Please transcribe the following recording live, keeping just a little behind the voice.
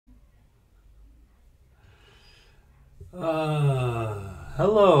Hello,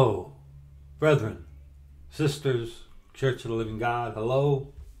 brethren, sisters, Church of the Living God.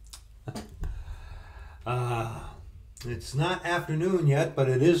 Hello. It's not afternoon yet, but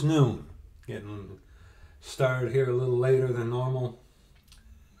it is noon. Getting started here a little later than normal.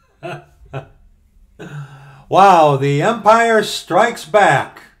 Wow, the Empire strikes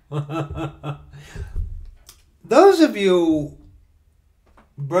back. Those of you,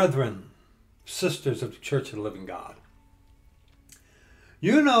 brethren, sisters of the Church of the Living God,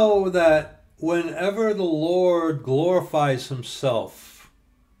 you know that whenever the Lord glorifies himself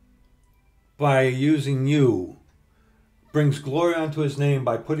by using you, brings glory unto his name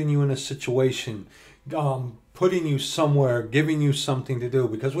by putting you in a situation, putting you somewhere, giving you something to do,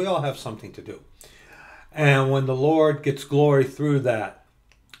 because we all have something to do. And when the Lord gets glory through that,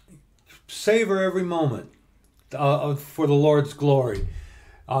 savor every moment for the Lord's glory,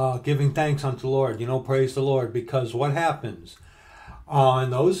 giving thanks unto the Lord. Praise the Lord, because what happens?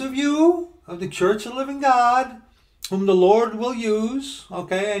 And those of you of the Church of the Living God, whom the Lord will use,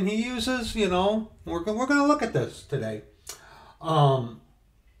 okay, and he uses, we're going to look at this today. You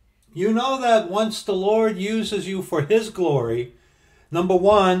know that once the Lord uses you for his glory, number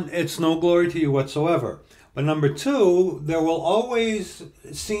one, it's no glory to you whatsoever. But number two, there will always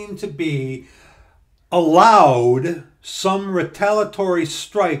seem to be allowed some retaliatory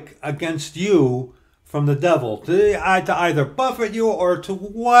strike against you from the devil to either buffet you or to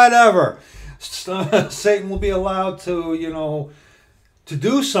whatever. Satan will be allowed to, to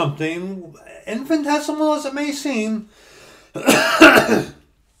do something, infinitesimal as it may seem.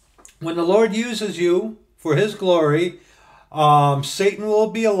 When the Lord uses you for his glory, Satan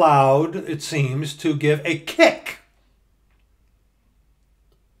will be allowed, it seems, to give a kick.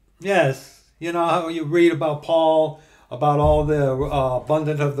 Yes, you know how you read about Paul, about all the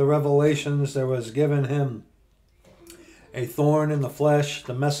abundance of the revelations. There was given him a thorn in the flesh,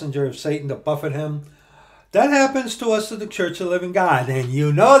 the messenger of Satan to buffet him. That happens to us at the Church of the Living God. And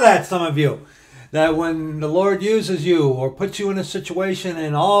you know that, some of you, that when the Lord uses you or puts you in a situation,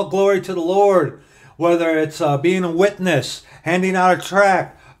 and all glory to the Lord, whether it's being a witness, handing out a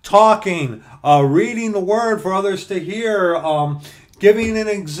tract, talking, reading the word for others to hear, giving an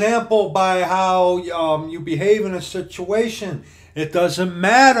example by how you behave in a situation. It doesn't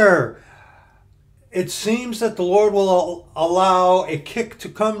matter. It seems that the Lord will allow a kick to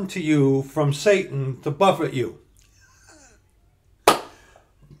come to you from Satan to buffet you.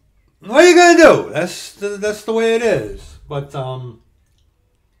 What are you going to do? That's the way it is. But,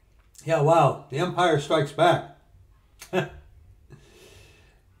 yeah, wow, the Empire strikes back. It's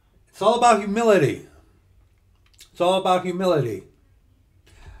all about humility. It's all about humility.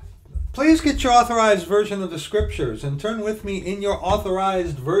 Please get your authorized version of the Scriptures and turn with me in your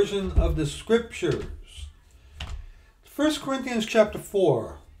authorized version of the Scriptures. 1 Corinthians chapter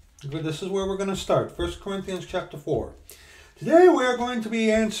 4. This is where we're going to start. 1 Corinthians chapter 4. Today we are going to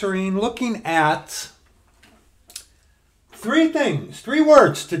be looking at three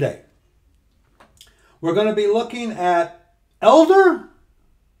words today. We're going to be looking at elder,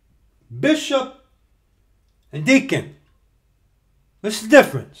 bishop, and deacon. What's the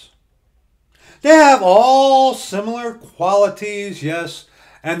difference? They have all similar qualities, yes,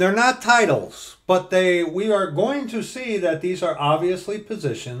 and they're not titles, but we are going to see that these are obviously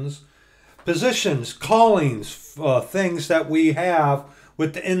positions, callings, things that we have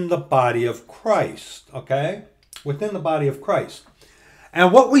within the body of Christ, okay? Within the body of Christ.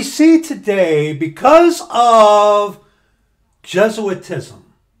 And what we see today, because of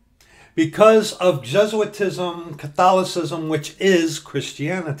Jesuitism, Catholicism, which is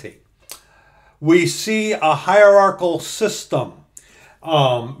Christianity, we see a hierarchical system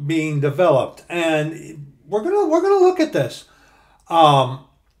being developed, and we're gonna look at this.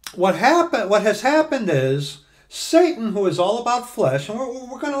 What has happened is Satan, who is all about flesh, and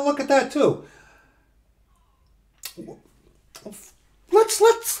we're going to look at that too. Let's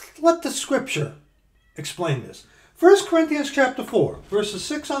let the Scripture explain this. 1 Corinthians chapter 4, verses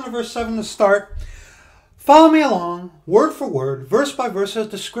 6 on to verse 7 to start. Follow me along, word for word, verse by verse, as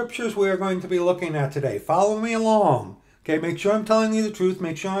the Scriptures we are going to be looking at today. Follow me along. Okay, make sure I'm telling you the truth.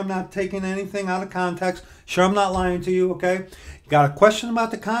 Make sure I'm not taking anything out of context. Sure I'm not lying to you, okay? You got a question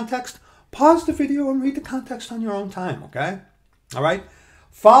about the context? Pause the video and read the context on your own time, okay? All right?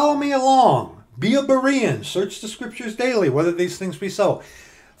 Follow me along. Be a Berean. Search the Scriptures daily, whether these things be so.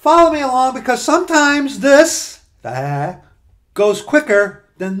 Follow me along, because sometimes this goes quicker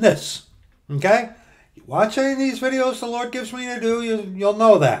than this, okay? You watch any of these videos the Lord gives me to do, you'll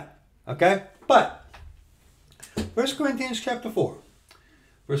know that, okay? But 1 Corinthians chapter 4,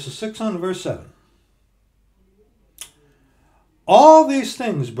 verses 6 on to verse 7. All these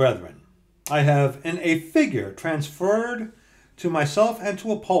things, brethren, I have in a figure transferred to myself and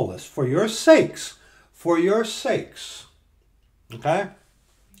to Apollos for your sakes, okay,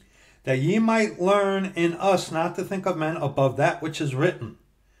 that ye might learn in us not to think of men above that which is written,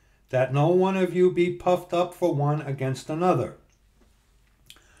 that no one of you be puffed up for one against another.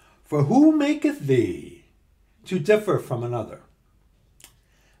 For who maketh thee to differ from another?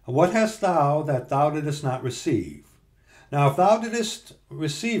 And what hast thou that thou didst not receive? Now if thou didst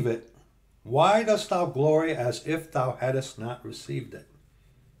receive it, why dost thou glory as if thou hadst not received it?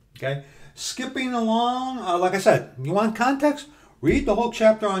 Okay? Skipping along, like I said, you want context? Read the whole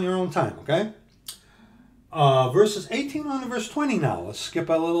chapter on your own time, okay? Verses 18 on to verse 20 now. Let's skip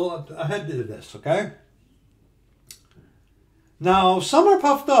a little ahead to this, okay? Now, some are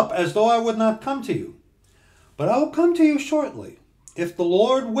puffed up as though I would not come to you, but I will come to you shortly, if the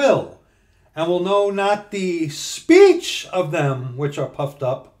Lord will, and will know not the speech of them which are puffed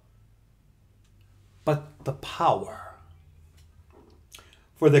up, but the power.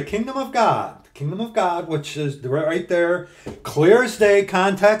 For the kingdom of God, which is right there, clear as day,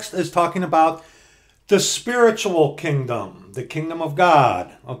 context is talking about the spiritual kingdom, the kingdom of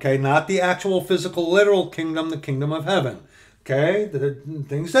God, okay? Not the actual physical, literal kingdom, the kingdom of heaven, okay? The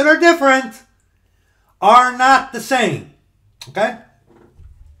things that are different are not the same, okay?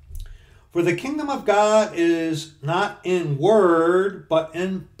 For the kingdom of God is not in word, but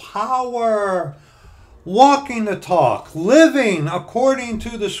in power. Walking the talk, living according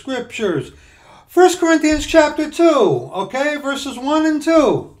to the scriptures. 1 Corinthians chapter 2, okay, verses 1 and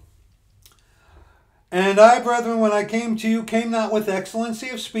 2. And I, brethren, when I came to you, came not with excellency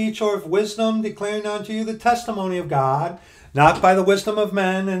of speech or of wisdom, declaring unto you the testimony of God, not by the wisdom of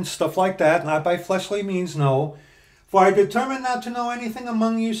men and stuff like that, not by fleshly means, no. For I determined not to know anything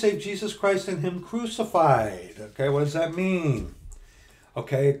among you save Jesus Christ and him crucified. Okay, what does that mean?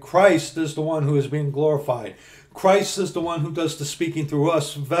 Okay, Christ is the one who is being glorified. Christ is the one who does the speaking through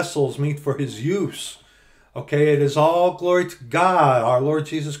us, vessels meet for his use. Okay, it is all glory to God, our Lord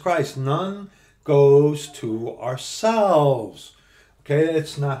Jesus Christ. None goes to ourselves. Okay,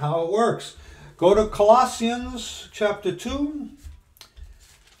 it's not how it works. Go to Colossians chapter 2.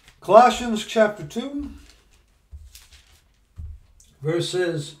 Colossians chapter 2,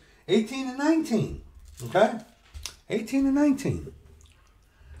 verses 18 and 19. Okay, 18 and 19.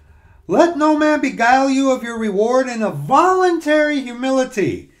 Let no man beguile you of your reward in a voluntary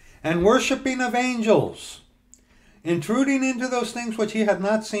humility and worshipping of angels, intruding into those things which he had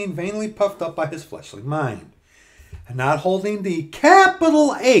not seen, vainly puffed up by his fleshly mind, and not holding the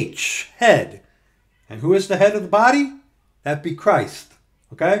capital H, head. And who is the head of the body? That be Christ.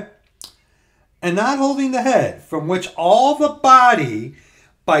 Okay? And not holding the head, from which all the body,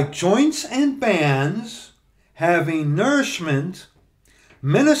 by joints and bands, having nourishment,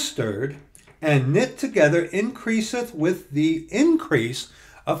 ministered and knit together, increaseth with the increase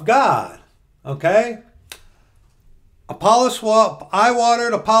of God. Okay? I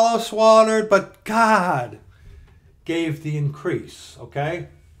watered, Apollos watered, but God gave the increase. Okay?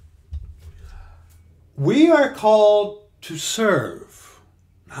 We are called to serve,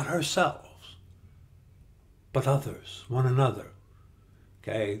 not ourselves, but others, one another.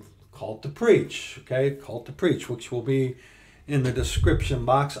 Okay? Called to preach. Okay? Called to preach, which will be in the description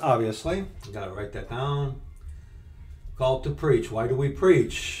box, obviously. You got to write that down. Called to preach. Why do we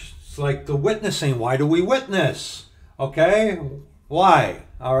preach? It's like the witnessing. Why do we witness? Okay? Why?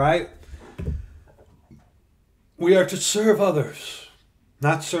 All right? We are to serve others,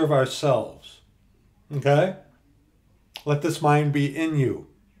 not serve ourselves. Okay? Let this mind be in you.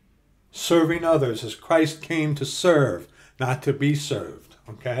 Serving others as Christ came to serve, not to be served.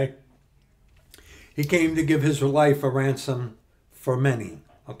 Okay? He came to give his life a ransom for many,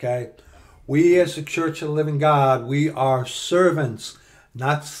 okay? We as the Church of the Living God, we are servants,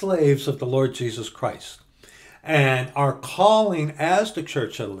 not slaves of the Lord Jesus Christ. And our calling as the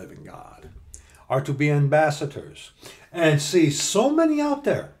Church of the Living God are to be ambassadors. And see, so many out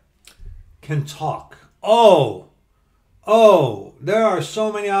there can talk. Oh, there are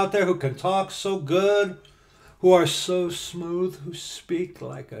so many out there who can talk so good, who are so smooth, who speak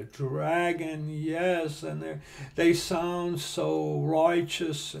like a dragon, yes, and they sound so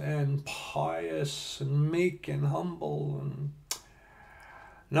righteous and pious and meek and humble. And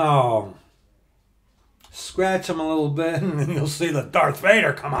no, scratch them a little bit and you'll see the Darth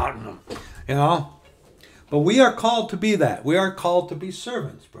Vader come out in them, you know. But we are called to be that. We are called to be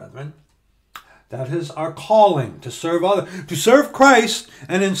servants, brethren. That is our calling, to serve others, to serve Christ,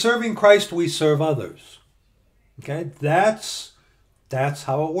 and in serving Christ we serve others. Okay, that's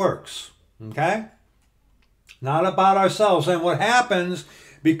how it works. Okay? not about ourselves. And what happens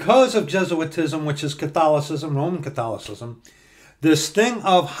because of Jesuitism, which is Catholicism, Roman Catholicism, this thing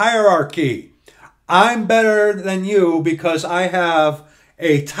of hierarchy. I'm better than you because I have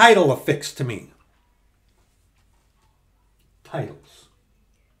a title affixed to me. Titles.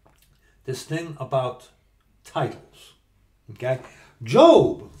 This thing about titles. Okay?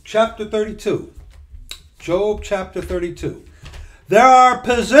 Job chapter 32. Job chapter 32. There are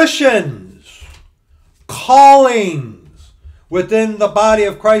positions, callings within the body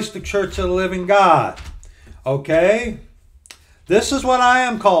of Christ, the church of the living God. Okay? This is what I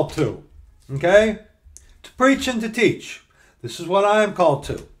am called to. Okay? To preach and to teach. This is what I am called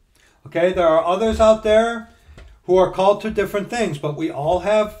to. Okay? There are others out there who are called to different things, but we all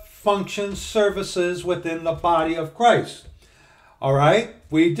have functions, services within the body of Christ. All right?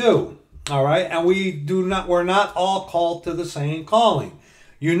 We do. All right? And we're not all called to the same calling.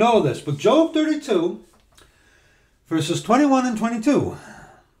 You know this. But Job 32, verses 21 and 22.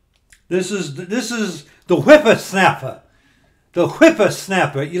 This is the whippersnapper. The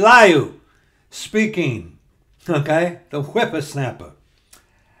whippersnapper, Elihu, speaking. Okay? The whippersnapper.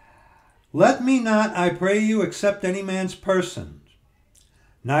 Let me not, I pray you, accept any man's person,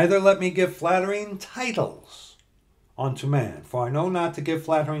 neither let me give flattering titles unto man, for I know not to give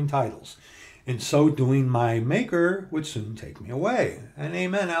flattering titles. In so doing, my Maker would soon take me away. And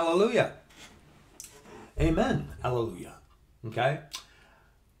amen, hallelujah. Amen, hallelujah. Okay?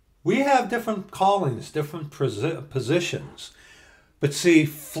 We have different callings, different positions. But see,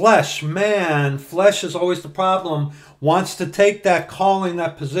 flesh is always the problem, wants to take that calling,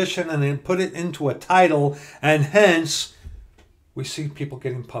 that position, and then put it into a title, and hence, we see people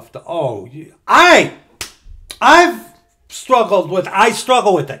getting puffed up. Oh, I struggle with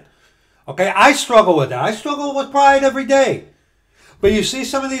it. Okay, I struggle with it. I struggle with pride every day. But you see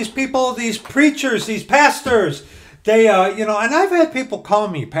some of these people, these preachers, these pastors, they, and I've had people call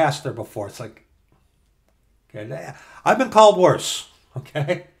me pastor before. It's like, okay, I've been called worse.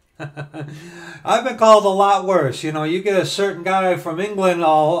 Okay? I've been called a lot worse. You get a certain guy from England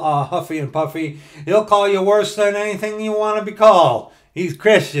all huffy and puffy. He'll call you worse than anything you want to be called. He's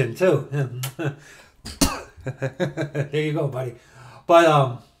Christian, too. There you go, buddy. But,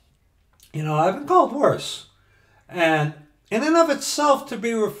 I've been called worse. And in and of itself, to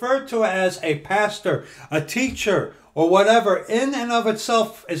be referred to as a pastor, a teacher, or whatever, in and of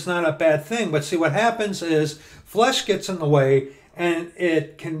itself is not a bad thing. But see, what happens is flesh gets in the way, and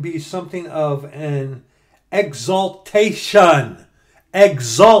it can be something of an exaltation.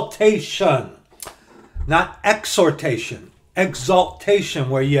 Exaltation. Not exhortation. Exaltation,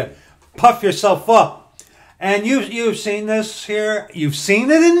 where you puff yourself up. And you've seen this here. You've seen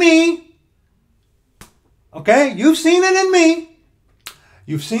it in me. Okay? You've seen it in me.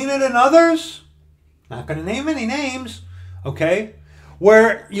 You've seen it in others. Not going to name any names. Okay?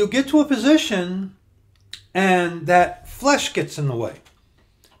 Where you get to a position and that flesh gets in the way.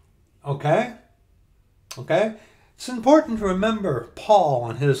 Okay? Okay? It's important to remember Paul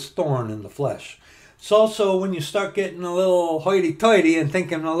and his thorn in the flesh. It's also when you start getting a little hoity-toity and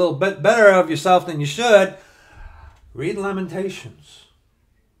thinking a little bit better of yourself than you should, read Lamentations.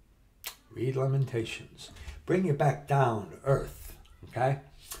 Read Lamentations. Bring you back down to earth. Okay?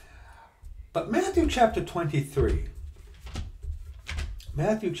 But Matthew chapter 23.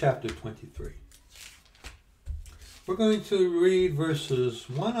 Matthew chapter 23. We're going to read verses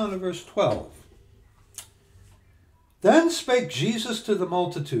 1 on to verse 12. Then spake Jesus to the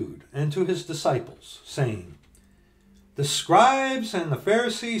multitude and to his disciples, saying, The scribes and the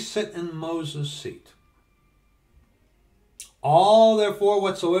Pharisees sit in Moses' seat. All therefore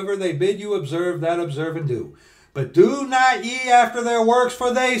whatsoever they bid you observe, that observe and do. But do not ye after their works,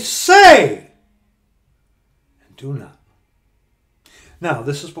 for they say, and do not. Now,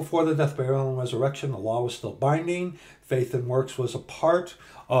 this is before the death, burial, and resurrection. The law was still binding. Faith and works was a part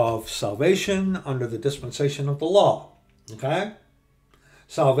of salvation under the dispensation of the law. Okay?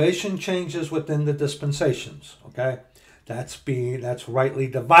 Salvation changes within the dispensations. Okay? That's rightly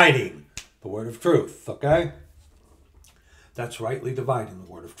dividing the word of truth. Okay? That's rightly dividing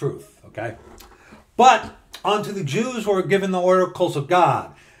the word of truth. Okay? But unto the Jews were given the oracles of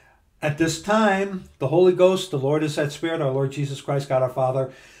God. At this time, the Holy Ghost, the Lord is that Spirit, our Lord Jesus Christ, God our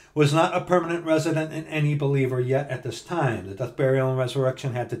Father, was not a permanent resident in any believer yet at this time. The death, burial, and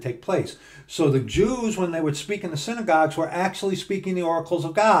resurrection had to take place. So the Jews, when they would speak in the synagogues, were actually speaking the oracles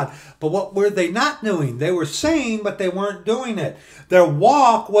of God. But what were they not doing? They were saying, but they weren't doing it. Their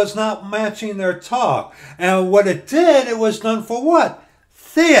walk was not matching their talk. And what it did, it was done for what?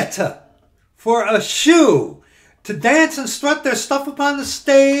 Theater. For a shoe. To dance and strut their stuff upon the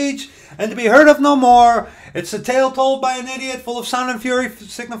stage and to be heard of no more. It's a tale told by an idiot full of sound and fury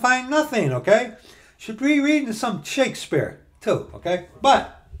signifying nothing, okay? Should be reading some Shakespeare too, okay?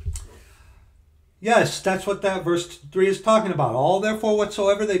 But, yes, that's what that verse 3 is talking about. All therefore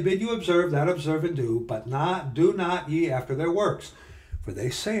whatsoever they bid you observe, that observe and do, but do not ye after their works. For they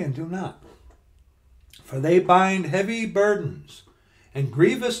say and do not. For they bind heavy burdens, and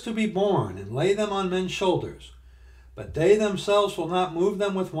grievous to be borne, and lay them on men's shoulders. But they themselves will not move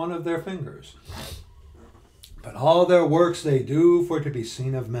them with one of their fingers. But all their works they do for to be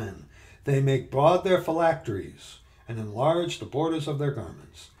seen of men. They make broad their phylacteries, and enlarge the borders of their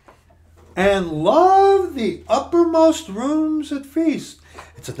garments. And love the uppermost rooms at feasts.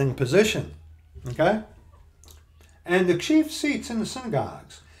 It's a thing position, okay? And the chief seats in the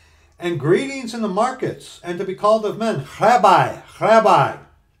synagogues, and greetings in the markets, and to be called of men, Rabbi, Rabbi.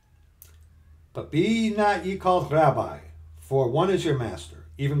 But be not ye called Rabbi, for one is your master,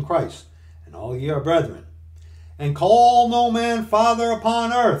 even Christ, and all ye are brethren. And call no man Father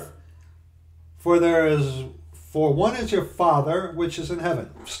upon earth, for one is your Father which is in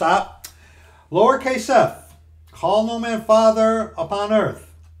heaven. Stop. Lowercase f. Call no man Father upon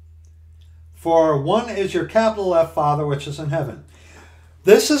earth, for one is your capital F Father which is in heaven.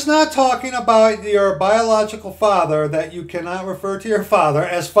 This is not talking about your biological father, that you cannot refer to your father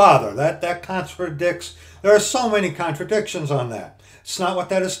as father. That contradicts. There are so many contradictions on that. It's not what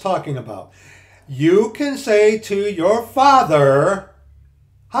that is talking about. You can say to your father,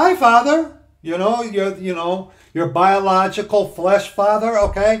 "Hi, Father." Your biological flesh father.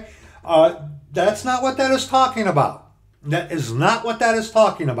 Okay, that's not what that is talking about. That is not what that is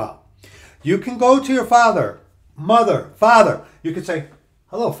talking about. You can go to your father, mother, father. You can say,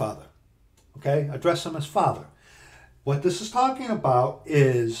 "Hello, Father." Okay? Address him as Father. What this is talking about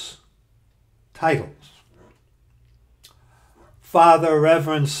is titles. Father,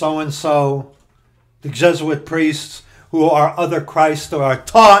 Reverend, so-and-so, the Jesuit priests who are other Christ or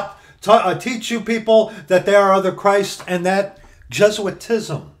are teach you people that there are other Christ, and that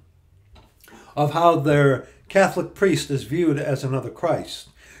Jesuitism of how their Catholic priest is viewed as another Christ.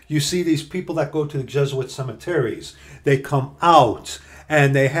 You see these people that go to the Jesuit cemeteries, they come out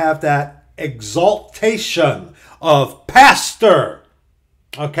and they have that exaltation of pastor.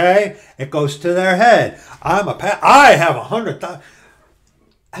 Okay? It goes to their head. I have 100,000.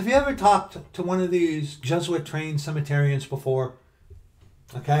 Have you ever talked to one of these Jesuit trained cemeterians before?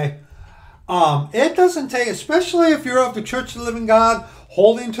 Okay? It doesn't take, especially if you're of the Church of the Living God,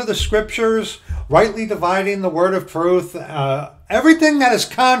 holding to the scriptures, rightly dividing the word of truth, everything that is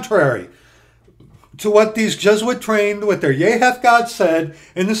contrary to what these Jesuit trained with their Yea hath God said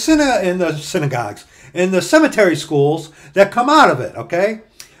in the synagogues, in the cemetery schools that come out of it, okay?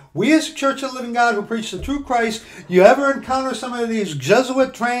 We as Church of the Living God who preach the true Christ, you ever encounter some of these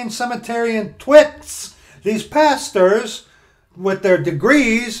Jesuit trained cemeterian twits, these pastors with their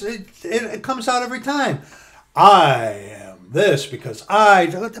degrees, it comes out every time. I am this because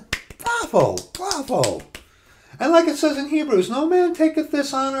bravo, bravo. And like it says in Hebrews, no man taketh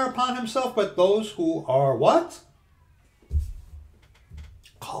this honor upon himself, but those who are what?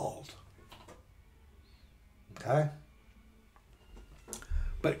 Called. Okay?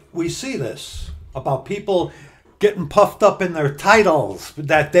 But we see this about people getting puffed up in their titles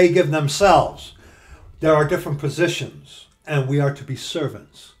that they give themselves. There are different positions, and we are to be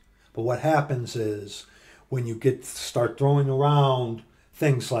servants. But what happens is when you start throwing around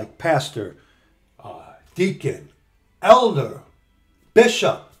things like pastor, deacon, elder,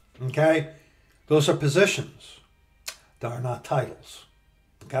 bishop, okay? Those are positions. They are not titles,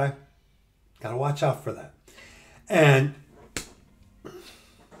 okay? Got to watch out for that. And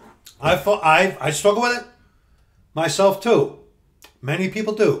I struggle with it myself too. Many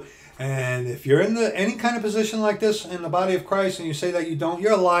people do. And if you're in any kind of position like this in the body of Christ and you say that you don't,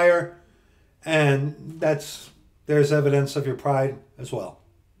 you're a liar. And there's evidence of your pride as well.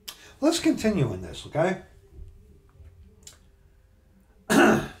 Let's continue in this, okay?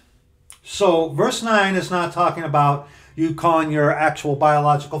 So verse 9 is not talking about you calling your actual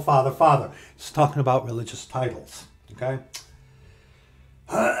biological father, Father. It's talking about religious titles, okay?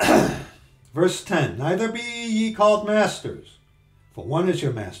 Verse 10, neither be ye called masters, for one is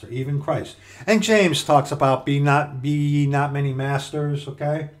your master, even Christ. And James talks about be ye not many masters,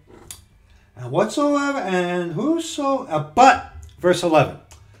 okay? And whatsoever and whoso, but, verse 11,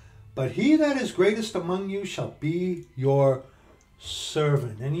 but he that is greatest among you shall be your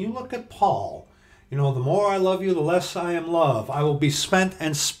servant. And you look at Paul, the more I love you, the less I am loved. I will be spent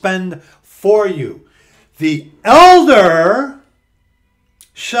and spend for you. The elder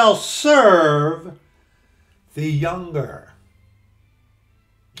shall serve the younger.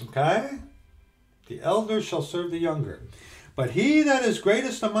 Okay? The elder shall serve the younger. But he that is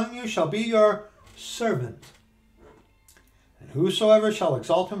greatest among you shall be your servant. And whosoever shall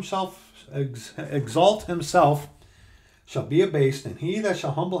exalt himself shall be abased, and he that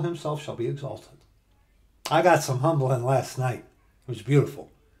shall humble himself shall be exalted. I got some humbling last night. It was beautiful.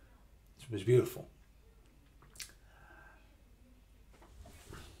 It was beautiful.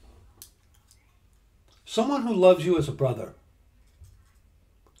 Someone who loves you as a brother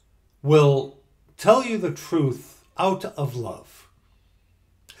will tell you the truth out of love.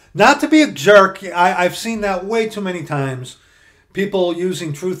 Not to be a jerk. I've seen that way too many times. People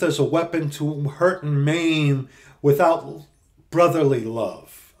using truth as a weapon to hurt and maim without brotherly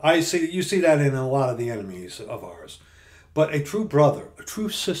love. You see that in a lot of the enemies of ours. But a true brother, a true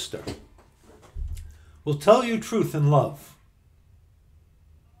sister, will tell you truth in love.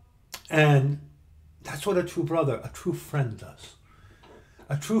 And that's what a true brother, a true friend does.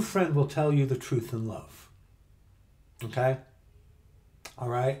 A true friend will tell you the truth in love. Okay? All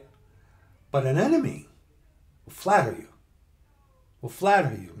right? But an enemy will flatter you. Will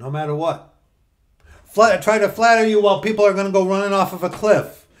flatter you no matter what. Try to flatter you while people are going to go running off of a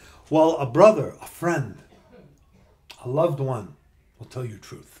cliff. Well, a brother, a friend, a loved one will tell you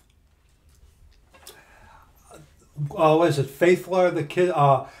truth. What is it? Faithful are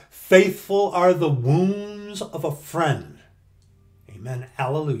the wounds of a friend. Amen.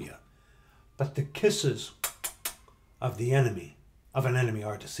 Hallelujah. But the kisses of an enemy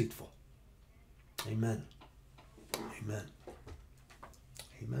are deceitful. Amen. Amen.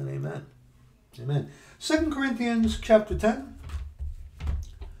 Amen. Amen. Amen. 2 Corinthians chapter 10.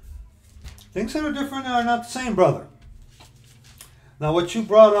 Things that are different are not the same, brother. Now, what you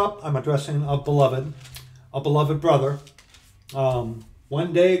brought up, I'm addressing a beloved brother.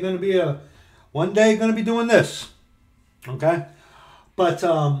 One day going to be doing this. Okay? But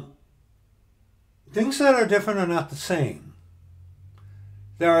things that are different are not the same.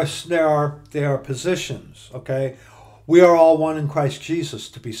 There are positions, okay? We are all one in Christ Jesus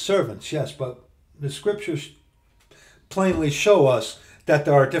to be servants, yes, but the scriptures plainly show us that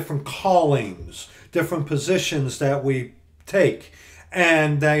there are different callings, different positions that we take,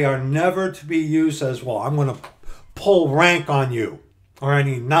 and they are never to be used as, well, I'm going to pull rank on you, or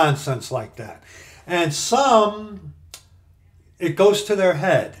any nonsense like that. And some, it goes to their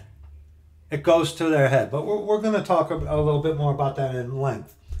head. It goes to their head. But we're going to talk a little bit more about that in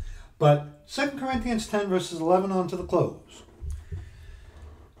length. But 2 Corinthians 10, verses 11 on to the close.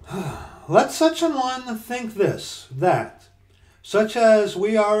 Let such an one think this, that, such as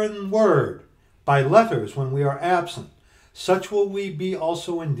we are in word, by letters when we are absent, such will we be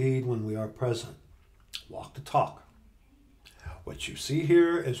also indeed when we are present. Walk the talk. What you see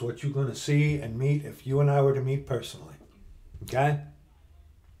here is what you're going to see and meet if you and I were to meet personally. Okay?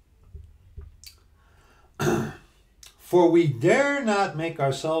 For we dare not make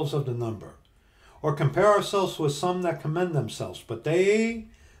ourselves of the number, or compare ourselves with some that commend themselves, but they,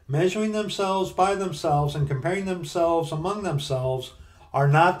 measuring themselves by themselves and comparing themselves among themselves, are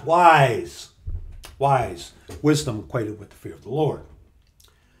not wise. Wise, wisdom equated with the fear of the Lord.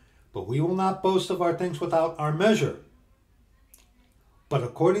 But we will not boast of our things without our measure, but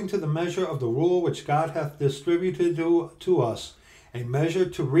according to the measure of the rule which God hath distributed to us, a measure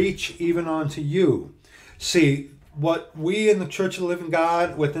to reach even unto you. See, what we in the Church of the Living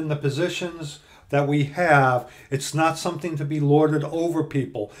God, within the positions that we have, it's not something to be lorded over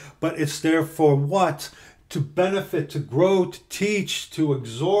people, but it's there for what? To benefit, to grow, to teach, to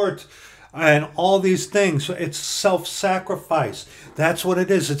exhort, and all these things. So it's self-sacrifice. That's what it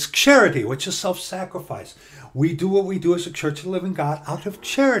is. It's charity, which is self-sacrifice. We do what we do as a Church of the Living God out of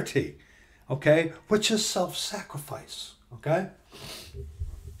charity, okay, which is self-sacrifice, okay?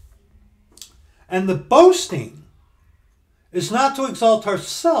 And the boasting is not to exalt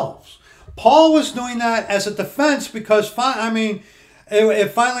ourselves. Paul was doing that as a defense because,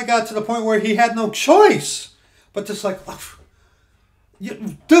 it finally got to the point where he had no choice. But just like,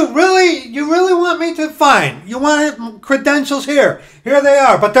 dude, really? You really want me to? Fine. You want credentials here. Here they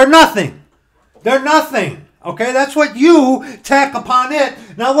are. But they're nothing. They're nothing. Okay? That's what you tack upon it.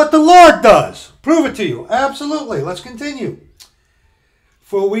 Now what the Lord does. Prove it to you. Absolutely. Let's continue.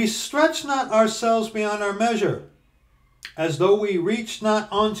 For we stretch not ourselves beyond our measure, as though we reach not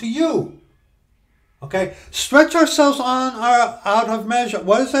unto you. Okay? Stretch ourselves out of measure.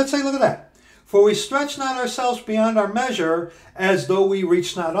 What does that say? Look at that. For we stretch not ourselves beyond our measure, as though we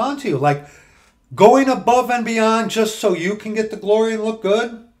reach not unto you. Like going above and beyond just so you can get the glory and look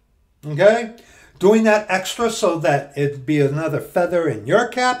good. Okay? Doing that extra so that it'd be another feather in your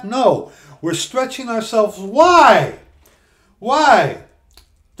cap? No. We're stretching ourselves. Why? Why?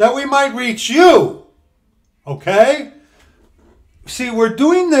 That we might reach you. Okay? See, we're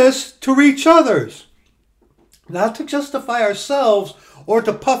doing this to reach others, not to justify ourselves or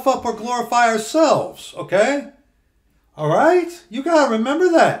to puff up or glorify ourselves. Okay? All right? You got to remember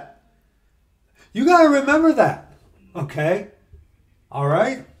that. You got to remember that. Okay? All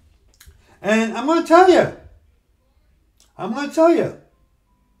right? And I'm going to tell you.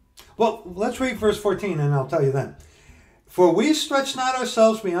 Well, let's read verse 14 and I'll tell you then. For we stretch not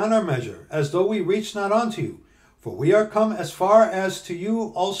ourselves beyond our measure, as though we reach not unto you. For we are come as far as to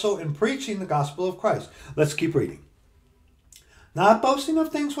you also in preaching the gospel of Christ. Let's keep reading. Not boasting of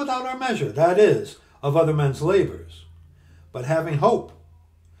things without our measure, that is, of other men's labors, but having hope,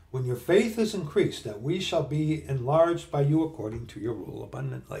 when your faith is increased, that we shall be enlarged by you according to your rule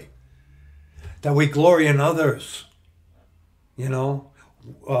abundantly. That we glory in others. You know,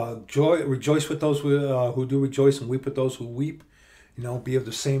 rejoice with those who do rejoice and weep with those who weep. You know, be of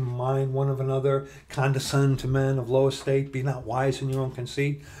the same mind one of another. Condescend to men of low estate. Be not wise in your own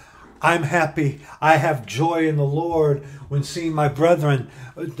conceit. I'm happy. I have joy in the Lord when seeing my brethren,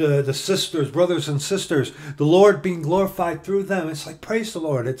 the sisters, brothers and sisters, the Lord being glorified through them. It's like, praise the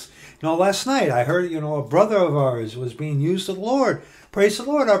Lord. It's, last night I heard, a brother of ours was being used of the Lord. Praise the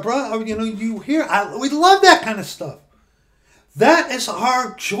Lord. Our brother, you hear, we love that kind of stuff. That is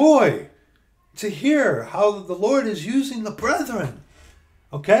our joy, to hear how the Lord is using the brethren.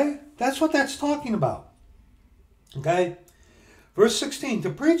 Okay? That's what that's talking about. Okay? Verse 16, to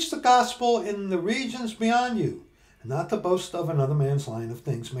preach the gospel in the regions beyond you, and not to boast of another man's line of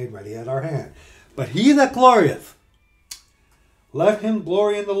things made ready at our hand. But he that glorieth, let him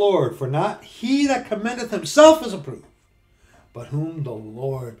glory in the Lord, for not he that commendeth himself is approved, but whom the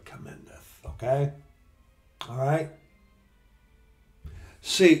Lord commendeth. Okay? All right?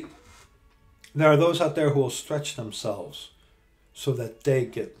 See, there are those out there who will stretch themselves so that they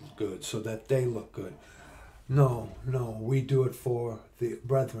get good, so that they look good. No, we do it for the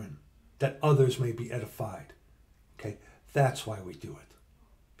brethren, that others may be edified. Okay, that's why we do it.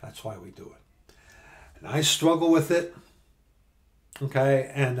 That's why we do it. And I struggle with it.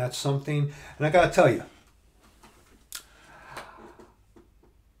 Okay, and that's something, and I got to tell you,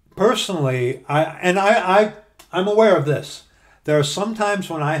 personally, I'm aware of this. There are some times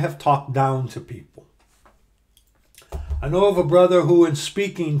when I have talked down to people. I know of a brother who, in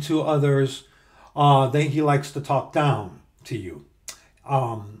speaking to others, he likes to talk down to you.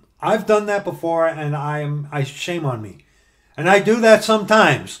 I've done that before, and I shame on me. And I do that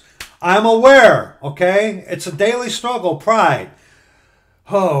sometimes. I'm aware, okay? It's a daily struggle, pride.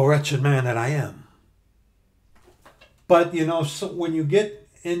 Oh, wretched man that I am. But, so when you get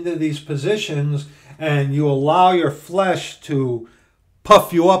into these positions and you allow your flesh to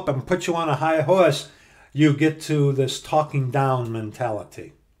puff you up and put you on a high horse, you get to this talking down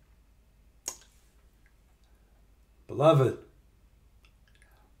mentality. Beloved,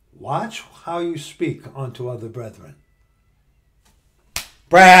 watch how you speak unto other brethren.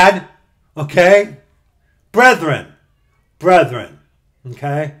 Brad, okay? Brethren,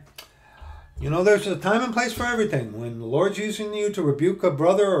 okay? There's a time and place for everything. When the Lord's using you to rebuke a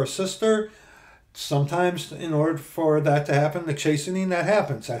brother or sister, sometimes in order for that to happen, the chastening, that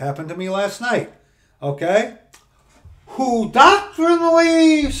happens. That happened to me last night, okay? Who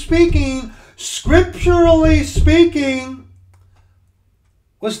doctrinally speaking, scripturally speaking,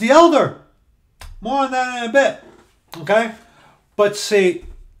 was the elder. More on that in a bit, okay? But see,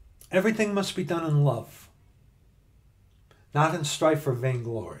 everything must be done in love, not in strife or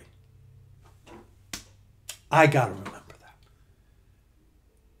vainglory. I got to remember that.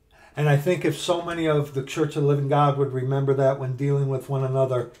 And I think if so many of the Church of the Living God would remember that when dealing with one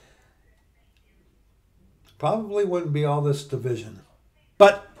another, probably wouldn't be all this division.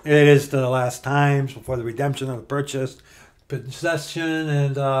 But it is the last times before the redemption of the purchased possession,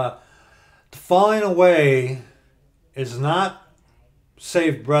 and the falling away is not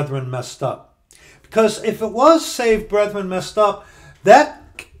saved brethren messed up. Because if it was saved brethren messed up,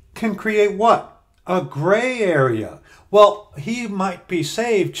 that can create what? A gray area. Well, he might be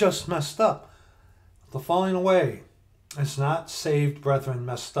saved, just messed up. The falling away is not saved brethren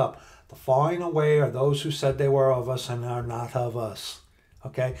messed up. The falling away are those who said they were of us and are not of us.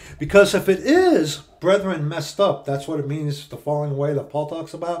 Okay? Because if it is brethren messed up, that's what it means, the falling away that Paul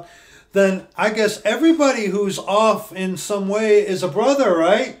talks about, then I guess everybody who's off in some way is a brother,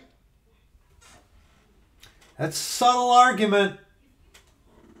 right? That's a subtle argument.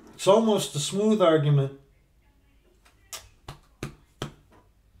 It's almost a smooth argument.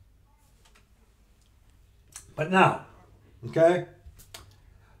 But now, okay,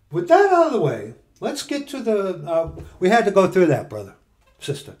 with that out of the way, let's get to the, we had to go through that, brother,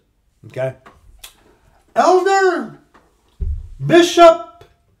 sister, okay? elder, bishop,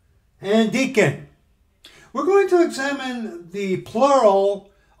 and deacon. We're going to examine the plural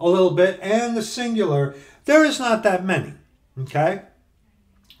a little bit and the singular. There is not that many, okay?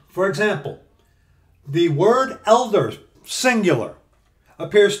 For example, the word elder, singular,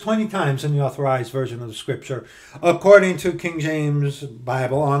 appears 20 times in the Authorized Version of the Scripture, according to King James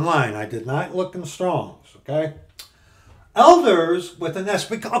Bible Online. I did not look in Strong's, okay? Elders with an S.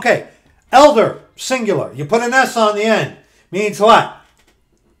 Okay, elder, singular. You put an S on the end. Means what?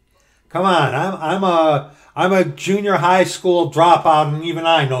 Come on, I'm a junior high school dropout, and even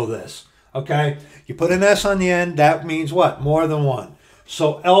I know this, okay? You put an S on the end, that means what? More than one.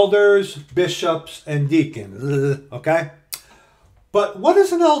 So elders, bishops, and deacons, okay? But what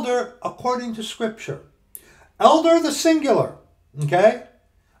is an elder according to Scripture? Elder, the singular, okay,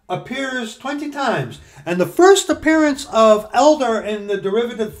 appears 20 times. And the first appearance of elder in the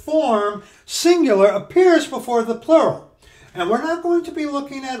derivative form, singular, appears before the plural. And we're not going to be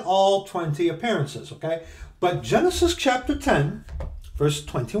looking at all 20 appearances, okay? But Genesis chapter 10, verse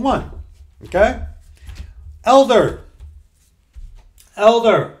 21, okay? Elder.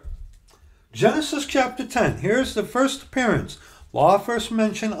 Elder. Genesis chapter 10. Here's the first appearance. Law first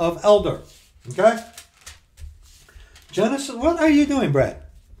mention of elder. Okay? Genesis, what are you doing, Brad?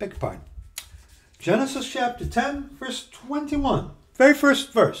 Beg your pardon. Genesis chapter 10, verse 21. Very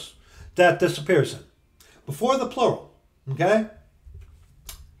first verse that this appears in. Before the plural. Okay?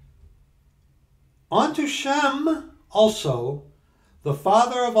 Unto Shem also, the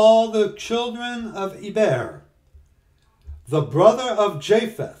father of all the children of Abhor, the brother of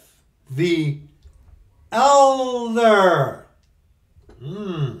Japheth, the elder.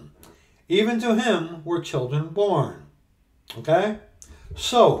 Even to him were children born. Okay?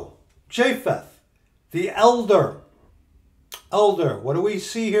 So, Japheth, the elder. Elder. What do we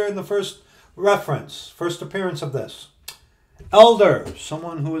see here in the first reference? First appearance of this. Elder.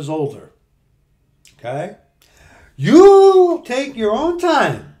 Someone who is older. Okay? You take your own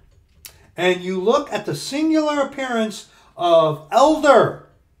time and you look at the singular appearance of elder.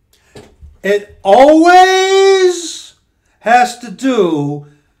 It always has to do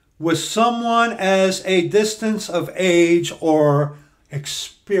with someone as a distance of age or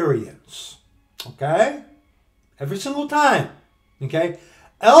experience. Okay? Every single time. Okay?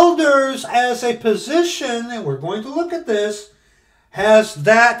 Elders as a position, and we're going to look at this, has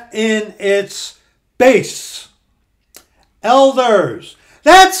that in its base. Elders.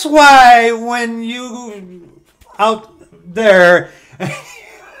 That's why when you out there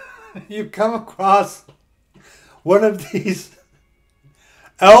you come across one of these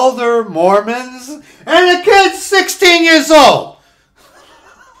elder Mormons, and the kid's 16 years old.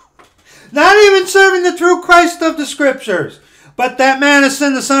 Not even serving the true Christ of the Scriptures. But that man is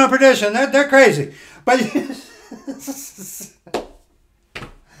sin, the son of perdition. They're crazy. But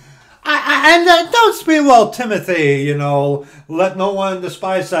and don't speak, well, Timothy, you know, let no one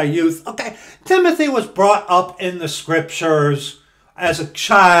despise thy youth. Okay, Timothy was brought up in the Scriptures as a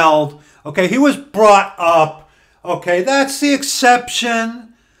child. Okay, he was brought up. Okay, that's the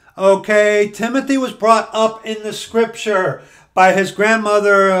exception. Okay, Timothy was brought up in the Scripture by his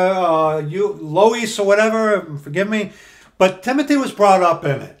grandmother, Lois or whatever, forgive me. But Timothy was brought up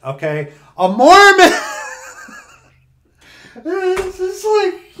in it, okay? A Mormon, it's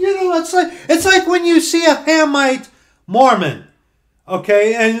like, you know, it's like when you see a Hamite Mormon,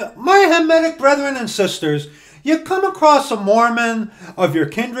 okay? And my Hamitic brethren and sisters, you come across a Mormon of your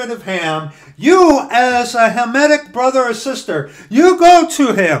kindred of Ham, you as a Hamitic brother or sister, you go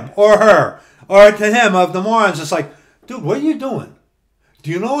to him or her, or to him of the Mormons, it's like, dude, what are you doing? Do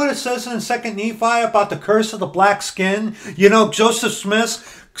you know what it says in 2 Nephi about the curse of the black skin? You know, Joseph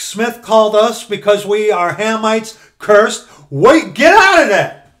Smith called us because we are Hamites cursed. Wait, get out of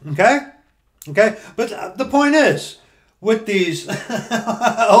that. Okay? Okay? But the point is, with these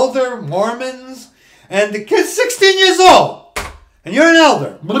older Mormons, and the kid's 16 years old, and you're an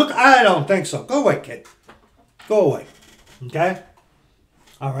elder. Look, I don't think so. Go away, kid. Go away. Okay?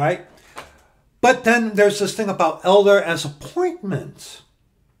 All right? But then there's this thing about elder as appointments.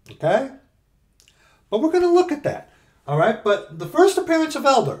 Okay? But we're going to look at that. All right? But the first appearance of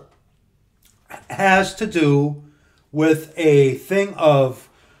elder has to do with a thing of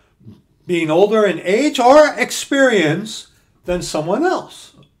being older in age or experience than someone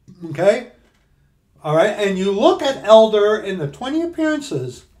else. Okay? All right? And you look at elder in the 20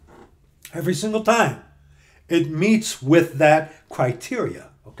 appearances every single time. It meets with that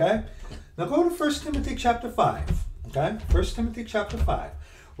criteria. Okay? Now go to 1 Timothy chapter 5. Okay? 1 Timothy chapter 5.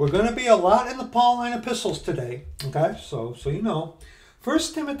 We're going to be a lot in the Pauline epistles today. Okay? So you know. 1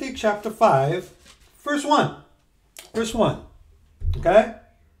 Timothy chapter 5 Verse 1. Verse 1. Okay?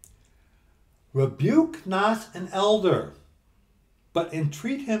 Rebuke not an elder, but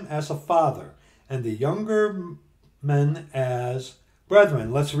entreat him as a father, and the younger men as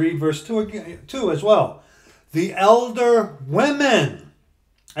brethren. Let's read verse 2 as well. The elder women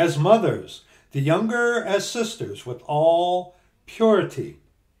as mothers, the younger as sisters, with all purity.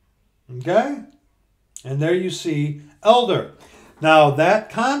 Okay? And there you see elder. Now that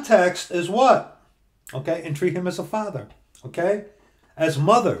context is what? Okay? Entreat him as a father. Okay? As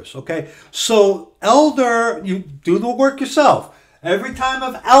mothers. Okay? So elder, you do the work yourself. Every time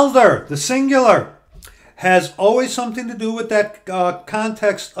of elder, the singular, has always something to do with that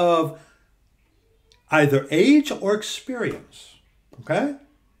context of either age or experience. Okay?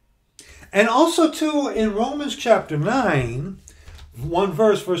 And also, too, in Romans chapter 9,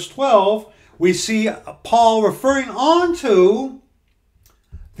 verse 12, we see Paul referring on to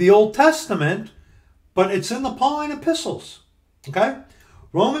the Old Testament, but it's in the Pauline epistles. Okay?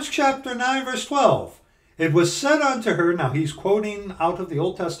 Romans chapter 9, verse 12. It was said unto her, now he's quoting out of the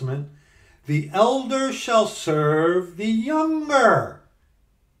Old Testament, the elder shall serve the younger.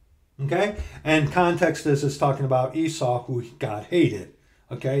 Okay? And context is talking about Esau, who God hated.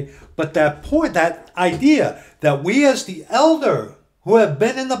 Okay? But that point, that idea that we as the elder who have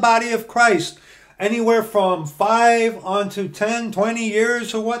been in the body of Christ anywhere from 5 on to 10, 20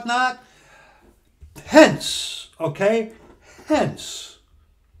 years or whatnot, hence, okay? Hence.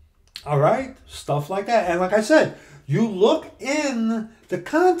 All right? Stuff like that. And like I said, you look in the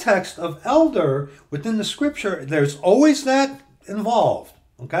context of elder within the scripture, there's always that involved.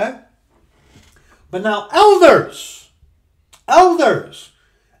 Okay? But now elders,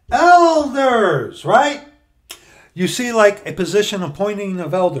 right? You see like a position appointing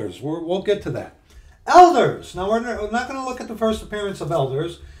of elders. We'll get to that. Elders. Now we're not going to look at the first appearance of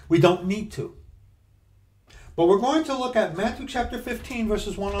elders. We don't need to. But we're going to look at Matthew chapter 15,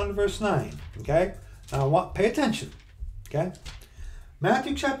 verses 1 on to verse 9. Okay? Now pay attention. Okay?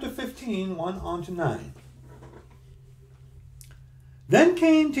 Matthew chapter 15, 1 on to 9. Then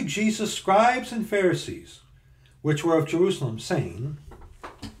came to Jesus scribes and Pharisees, which were of Jerusalem, saying,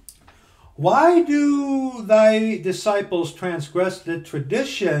 why do thy disciples transgress the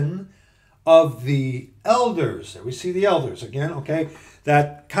tradition of the elders? There we see the elders again, okay?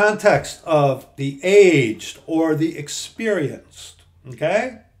 That context of the aged or the experienced,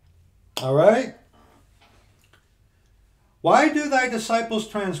 okay? All right? Why do thy disciples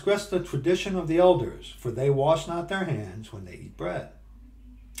transgress the tradition of the elders? For they wash not their hands when they eat bread.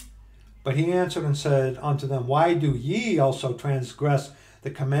 But he answered and said unto them, why do ye also transgress the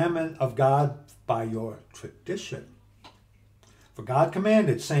commandment of God by your tradition? For God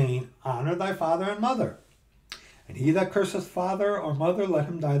commanded, saying, honor thy father and mother. And he that curseth father or mother, let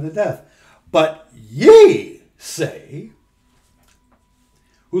him die the death. But ye say,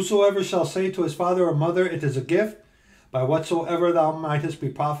 whosoever shall say to his father or mother, it is a gift, by whatsoever thou mightest be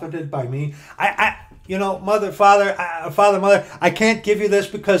profited by me. Mother, father, mother, I can't give you this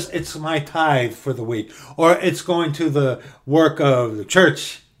because it's my tithe for the week. Or it's going to the work of the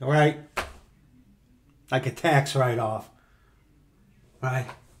church, right? Like a tax write-off, right?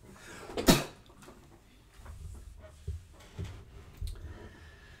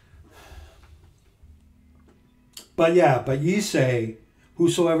 But ye say,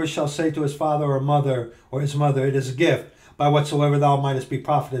 whosoever shall say to his father or mother or his mother, it is a gift, by whatsoever thou mightest be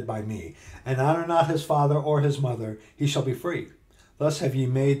profited by me, and honor not his father or his mother, he shall be free. Thus have ye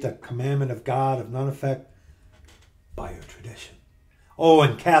made the commandment of God of none effect by your tradition. Oh,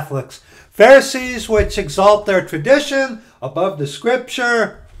 and Catholics, Pharisees, which exalt their tradition above the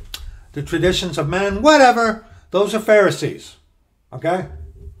scripture, the traditions of men, whatever, those are Pharisees. Okay?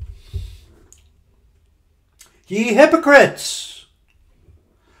 Ye hypocrites!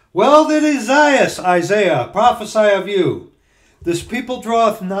 Well did Isaiah prophesy of you. This people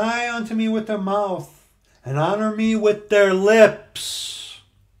draweth nigh unto me with their mouth, and honor me with their lips.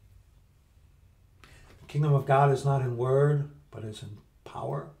 The kingdom of God is not in word, but is in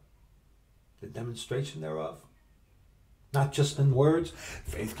power, the demonstration thereof. Not just in words.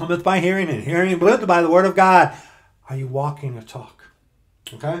 Faith cometh by hearing, and hearing by the word of God. Are you walking the talk?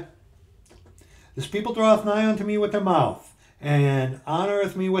 Okay? This people draweth nigh unto me with their mouth, and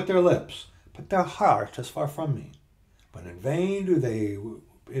honoreth me with their lips, but their heart is far from me. But in vain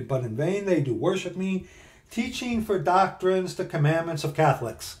they do worship me, teaching for doctrines the commandments of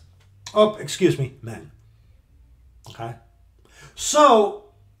Catholics. Men. Okay?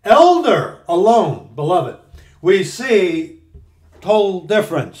 So, elder alone, beloved, we see total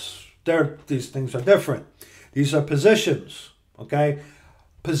difference. These things are different. These are positions, okay?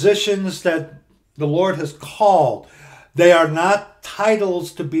 Positions that the Lord has called. They are not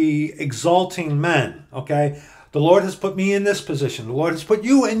titles to be exalting men, okay? The Lord has put me in this position. The Lord has put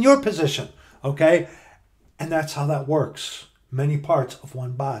you in your position, okay? And that's how that works. Many parts of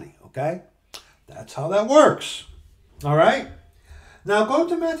one body, okay? That's how that works, all right? Now go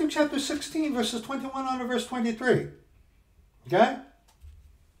to Matthew chapter 16, verses 21 on to verse 23, okay?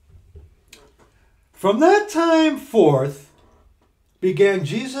 From that time forth began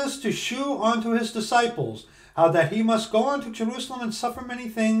Jesus to shew unto his disciples how that he must go unto Jerusalem and suffer many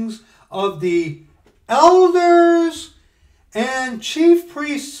things of the elders and chief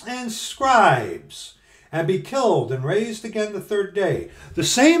priests and scribes, and be killed and raised again the third day. The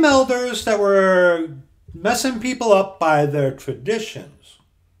same elders that were messing people up by their traditions,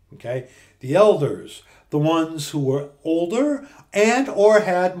 okay? The elders, the ones who were older and or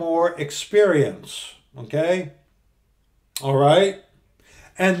had more experience, okay? All right?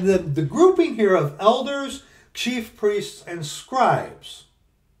 And the grouping here of elders, chief priests, and scribes,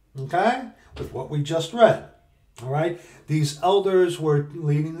 okay, with what we just read, all right? These elders were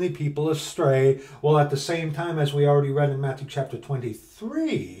leading the people astray, while at the same time, as we already read in Matthew chapter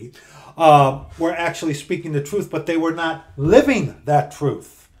 23, were actually speaking the truth, but they were not living that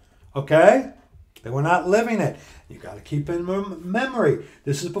truth, okay? They were not living it. You got to keep in memory,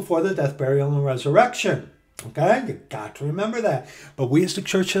 this is before the death, burial, and resurrection. Okay? You got to remember that. But we as the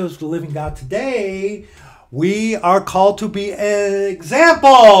church of the living God today, we are called to be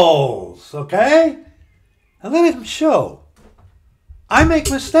examples. Okay? And let him show. I make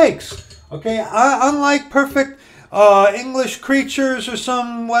mistakes. Okay? Unlike perfect English creatures or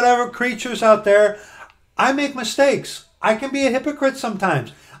some whatever creatures out there, I make mistakes. I can be a hypocrite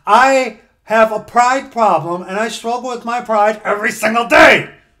sometimes. I have a pride problem and I struggle with my pride every single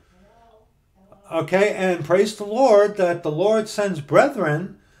day. Okay, and praise the Lord that the Lord sends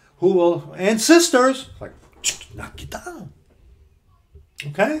brethren who will, and sisters, like, knock you down.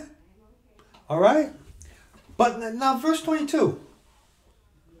 Okay? All right? But now, verse 22.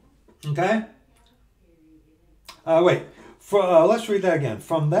 Okay? Let's read that again.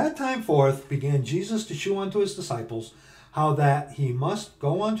 From that time forth began Jesus to shew unto his disciples how that he must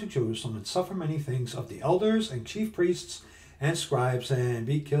go unto Jerusalem and suffer many things of the elders and chief priests and scribes, and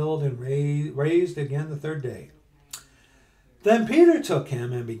be killed and raised again the third day. Then Peter took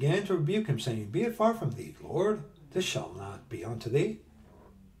him and began to rebuke him, saying, Be it far from thee, Lord, this shall not be unto thee.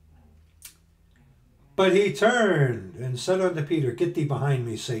 But he turned and said unto Peter, Get thee behind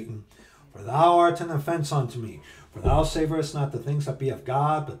me, Satan, for thou art an offense unto me. For thou savorest not the things that be of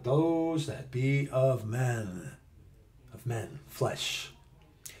God, but those that be of men. Of men, flesh.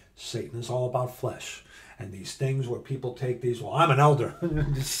 Satan is all about flesh. And these things where people take these, well, I'm an elder,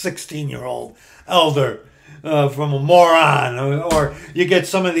 16-year-old elder from a moron. Or you get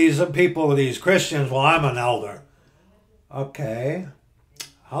some of these people, these Christians, well, I'm an elder. Okay.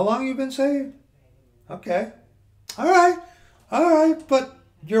 How long you been saved? Okay. All right. But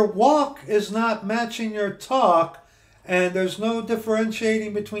your walk is not matching your talk, and there's no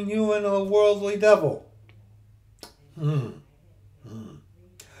differentiating between you and a worldly devil.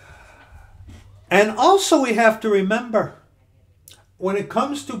 And also we have to remember, when it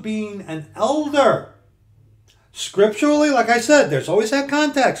comes to being an elder, scripturally, like I said, there's always that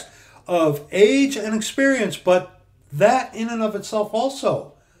context of age and experience, but that in and of itself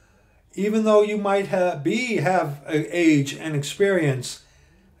also, even though you might have age and experience,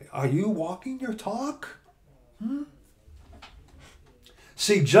 are you walking your talk?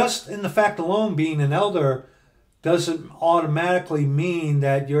 See, just in the fact alone being an elder doesn't automatically mean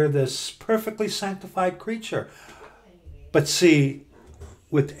that you're this perfectly sanctified creature. But see,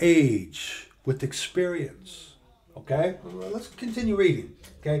 with age, with experience, okay? Let's continue reading,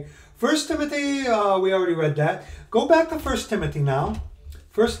 okay? 1 Timothy, we already read that. Go back to 1 Timothy now.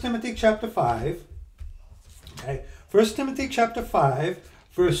 1 Timothy chapter 5, okay? 1 Timothy chapter 5,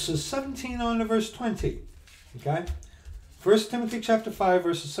 verses 17 on to verse 20, okay? 1 Timothy chapter 5,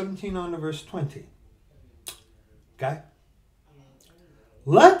 verses 17 on to verse 20. Okay?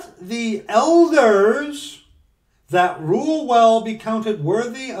 Let the elders that rule well be counted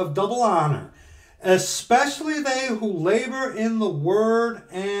worthy of double honor, especially they who labor in the word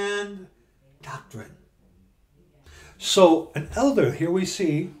and doctrine. So an elder, here we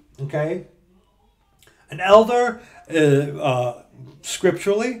see, okay, an elder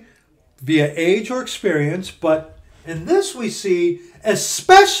scripturally via age or experience, but in this we see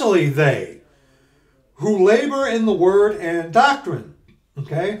especially they who labor in the word and doctrine.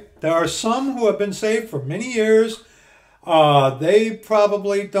 Okay? There are some who have been saved for many years. They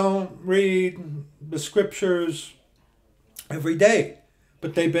probably don't read the scriptures every day.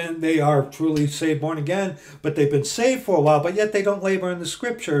 but they are truly saved, born again, but they've been saved for a while, but yet they don't labor in the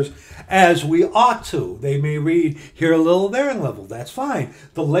scriptures as we ought to. They may read here a little, there a little. That's fine.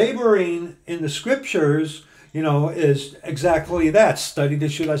 The laboring in the scriptures, is exactly that. Study to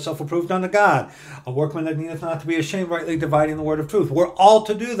show thyself approved unto God. A workman that needeth not to be ashamed, rightly dividing the word of truth. We're all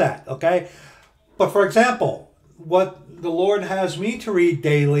to do that, okay? But for example, what the Lord has me to read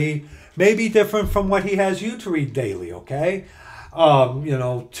daily may be different from what he has you to read daily, okay?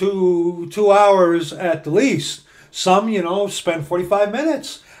 2 hours at the least. Some, spend 45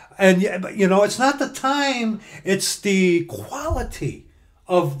 minutes. And, it's not the time, it's the quality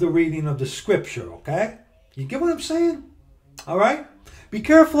of the reading of the scripture, okay? You get what I'm saying? All right? Be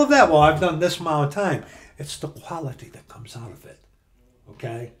careful of that. Well, I've done this amount of time. It's the quality that comes out of it,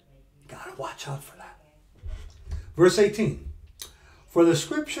 okay? You got to watch out for that. Verse 18. For the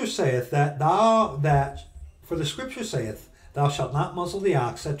scripture saith thou shalt not muzzle the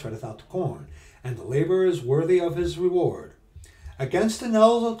ox that treadeth out the corn, and the laborer is worthy of his reward. Against an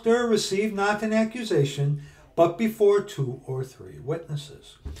elder receive not an accusation, but before 2 or 3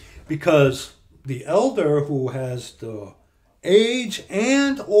 witnesses. Because the elder who has the age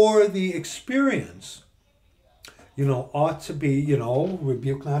and or the experience, ought to be,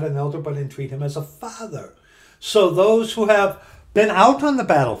 rebuke not an elder, but entreat him as a father. So those who have been out on the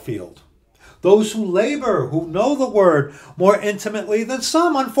battlefield, those who labor, who know the word more intimately than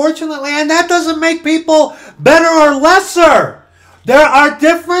some, unfortunately, and that doesn't make people better or lesser. There are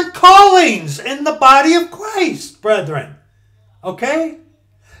different callings in the body of Christ, brethren. Okay?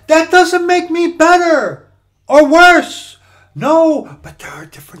 That doesn't make me better or worse. No, but there are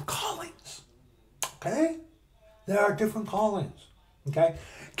different callings. Okay? There are different callings. Okay?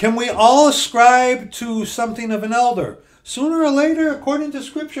 Can we all ascribe to something of an elder? Sooner or later, according to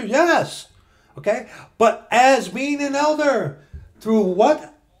Scripture, yes. Okay? But as being an elder, through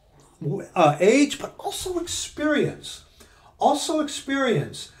what age, but also experience. Also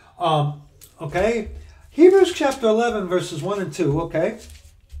experience. Okay? Hebrews chapter 11, verses 1 and 2, okay?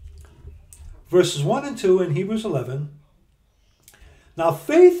 Verses 1 and 2 in Hebrews 11. Now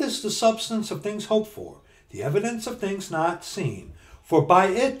faith is the substance of things hoped for, the evidence of things not seen. For by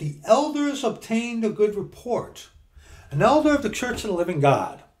it the elders obtained a good report. An elder of the church of the living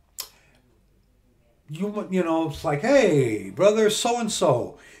God. It's like, hey, brother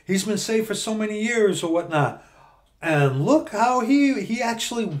so-and-so, he's been saved for so many years or whatnot. And look how he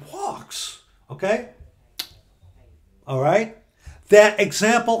actually walks. Okay? All right? That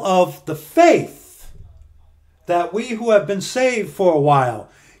example of the faith that we who have been saved for a while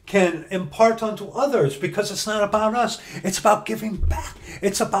can impart unto others, because it's not about us. It's about giving back.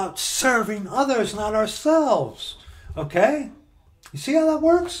 It's about serving others, not ourselves. Okay? You see how that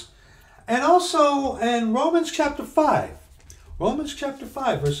works? And also in Romans chapter 5. Romans chapter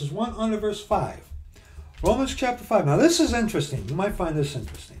 5, verses 1 on to verse 5. Romans chapter 5. Now this is interesting. You might find this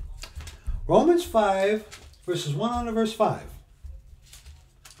interesting. Romans 5, verses 1 on to verse 5.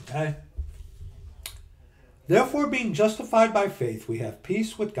 Okay? Therefore, being justified by faith, we have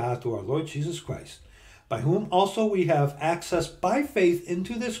peace with God through our Lord Jesus Christ, by whom also we have access by faith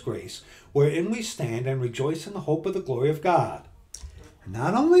into this grace, wherein we stand and rejoice in the hope of the glory of God. And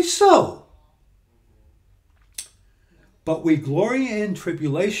not only so, but we glory in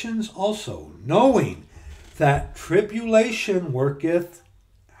tribulations also, knowing that tribulation worketh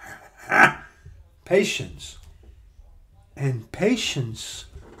patience, and patience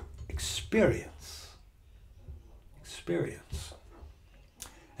experience.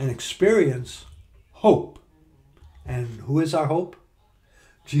 And experience hope. And who is our hope?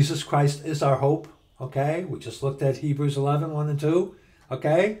 Jesus Christ is our hope. Okay? We just looked at Hebrews 11, 1 and 2.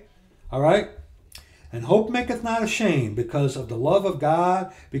 Okay? All right? And hope maketh not ashamed, because of the love of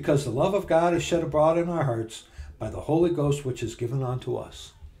God, because the love of God is shed abroad in our hearts by the Holy Ghost which is given unto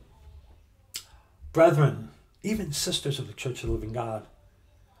us. Brethren, even sisters of the Church of the Living God,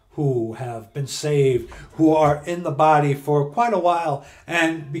 who have been saved, who are in the body for quite a while.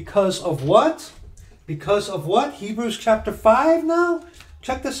 And because of what? Because of what? Hebrews chapter 5 now?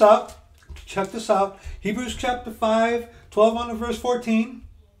 Check this out. Check this out. Hebrews chapter 5, 12 on to verse 14.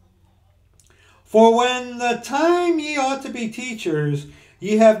 For when the time ye ought to be teachers,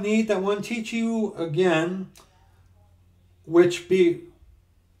 ye have need that one teach you again,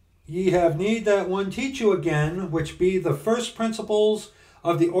 ye have need that one teach you again, which be the first principles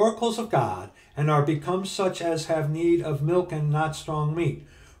of the oracles of God, and are become such as have need of milk and not strong meat.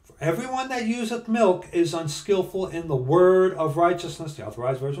 For everyone that useth milk is unskillful in the word of righteousness, the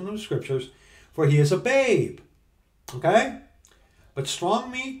authorized version of the scriptures, for he is a babe. Okay? But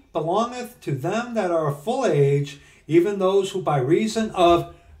strong meat belongeth to them that are of full age, even those who by reason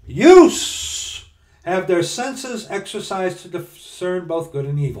of use have their senses exercised to discern both good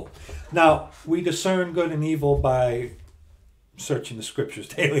and evil. Now, we discern good and evil by searching the scriptures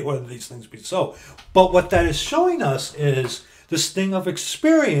daily, whether these things be so. But what that is showing us is this thing of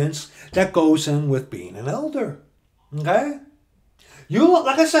experience that goes in with being an elder. Okay? You look,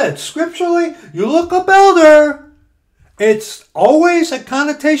 like I said, scripturally, you look up elder, it's always a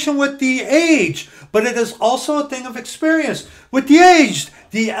connotation with the age, but it is also a thing of experience. With the aged,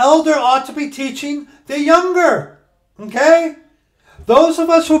 the elder ought to be teaching the younger. Okay? Those of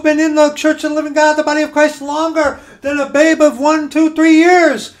us who've been in the Church of the Living God, the body of Christ, longer than a babe of 1, 2, 3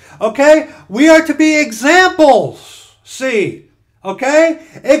 years. Okay? We are to be examples. See? Okay?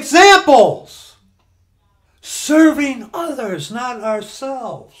 Examples. Serving others, not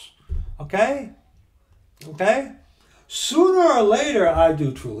ourselves. Okay? Okay? Sooner or later, I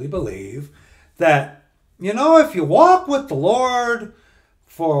do truly believe that, if you walk with the Lord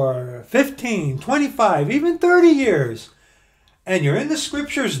for 15, 25, even 30 years, and you're in the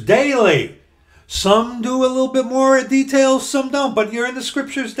scriptures daily, some do a little bit more detail, some don't, but you're in the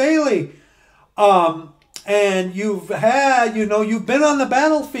scriptures daily, and you've had, you've been on the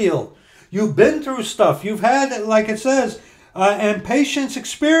battlefield, you've been through stuff, you've had, like it says, and patience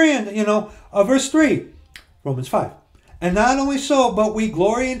experience, verse 3, Romans 5. And not only so, but we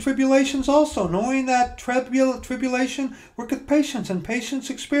glory in tribulations also, knowing that tribulation worketh patience, and patience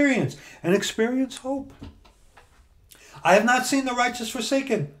experience, and experience hope. I have not seen the righteous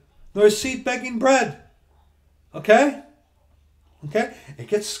forsaken, nor his seed begging bread. Okay? Okay? It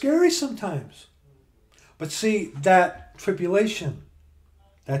gets scary sometimes. But see, that tribulation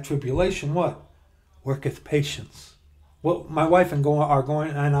what? Worketh patience. What my wife and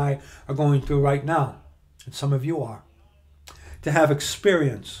I are going through right now, and some of you are. To have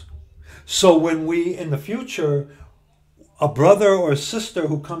experience. So when we, in the future, a brother or a sister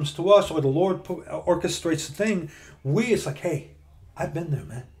who comes to us, or the Lord orchestrates the thing, it's like, hey, I've been there,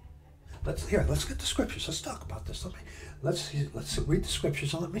 man. Let's get the scriptures. Let's talk about this. Let's read the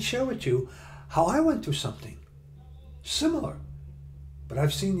scriptures and let me share with you how I went through something similar. But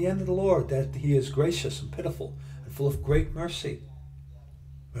I've seen the end of the Lord, that he is gracious and pitiful and full of great mercy.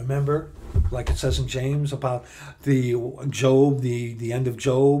 Remember, like it says in James about the end of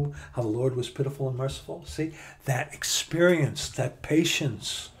Job, how the Lord was pitiful and merciful. See, that experience, that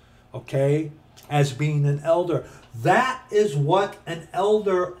patience, okay, as being an elder, that is what an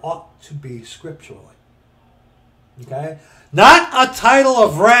elder ought to be scripturally. Okay? Not a title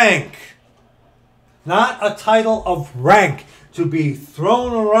of rank. Not a title of rank to be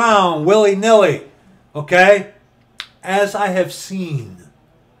thrown around willy-nilly. Okay? As I have seen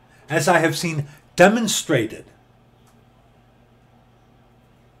demonstrated.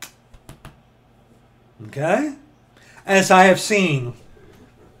 Okay? As I have seen,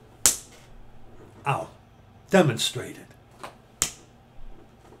 demonstrated.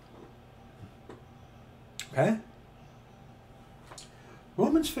 Okay?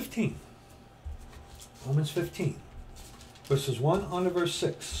 Romans 15. Verses 1 on to verse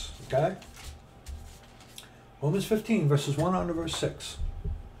 6. Okay? Romans 15, verses 1 on to verse 6.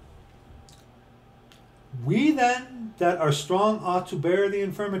 We then that are strong ought to bear the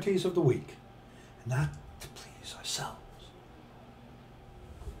infirmities of the weak, and not to please ourselves.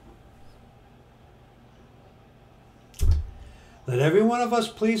 Let every one of us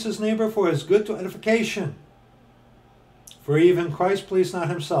please his neighbor for his good to edification. For even Christ pleased not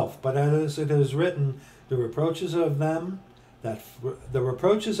himself, but as it is written, the reproaches of them that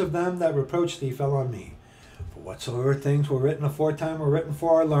reproach thee fell on me. For whatsoever things were written aforetime were written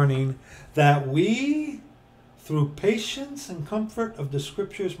for our learning, that we, through patience and comfort of the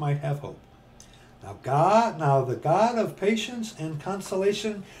scriptures, might have hope. Now the God of patience and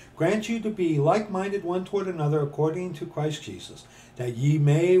consolation grant you to be like-minded one toward another according to Christ Jesus, that ye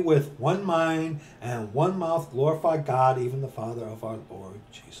may with one mind and one mouth glorify God, even the Father of our Lord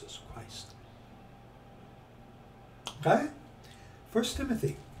Jesus Christ. Okay?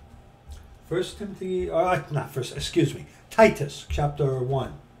 Titus chapter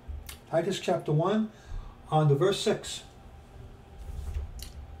 1. Titus chapter 1 on to verse 6.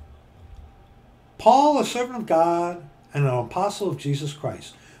 Paul, a servant of God and an apostle of Jesus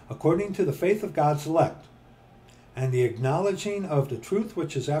Christ, according to the faith of God's elect, and the acknowledging of the truth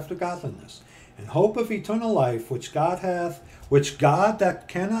which is after godliness, and hope of eternal life, which God that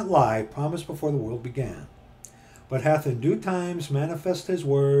cannot lie promised before the world began, but hath in due times manifest his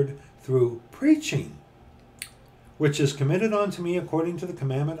word through preaching, which is committed unto me according to the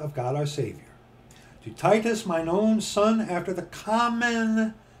commandment of God our Savior. To Titus, mine own son, after the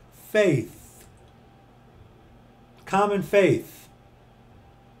common faith. common faith.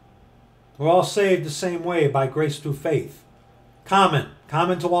 We're all saved the same way, by grace through faith. Common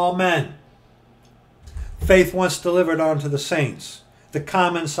to all men. Faith once delivered unto the saints. The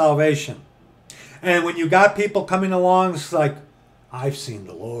common salvation. And when you got people coming along, it's like, I've seen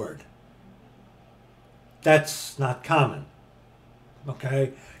the Lord. That's not common.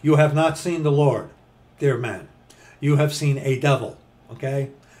 Okay? You have not seen the Lord, dear men. You have seen a devil. Okay?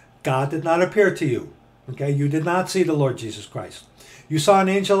 God did not appear to you. Okay? You did not see the Lord Jesus Christ. You saw an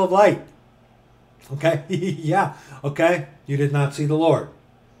angel of light. Okay? Yeah. Okay? You did not see the Lord.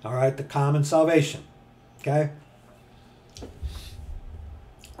 All right? The common salvation. Okay?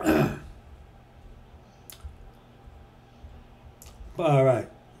 All right.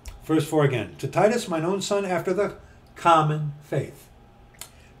 Verse 4 again. To Titus, mine own son, after the common faith.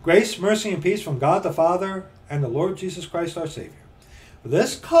 Grace, mercy, and peace from God the Father and the Lord Jesus Christ our Savior. For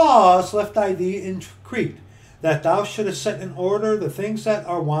this cause left I thee in Crete, that thou shouldest set in order the things that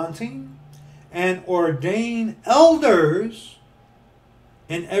are wanting, and ordain elders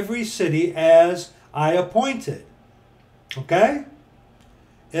in every city as I appointed. Okay?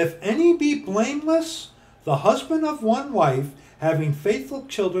 If any be blameless, the husband of one wife, having faithful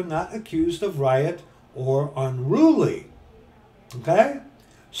children, not accused of riot or unruly. Okay?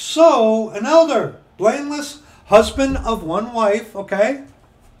 So, an elder, blameless, husband of one wife, okay?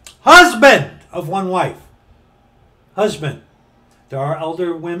 Husband of one wife. Husband. There are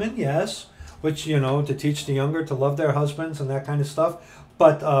elder women, yes, which, to teach the younger to love their husbands and that kind of stuff.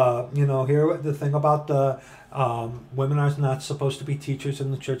 But, here, the thing about the women are not supposed to be teachers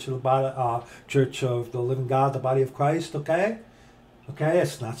in the church of the living God, the body of Christ, okay? Okay,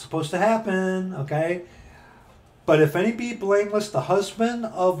 it's not supposed to happen, okay? But if any be blameless, the husband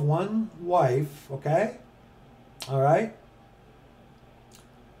of one wife, okay? All right?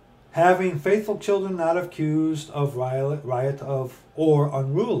 Having faithful children, not accused of riot of or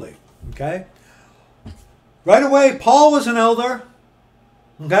unruly, okay? Right away, Paul was an elder,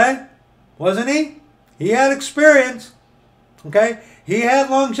 okay? Wasn't he? He had experience, okay? He had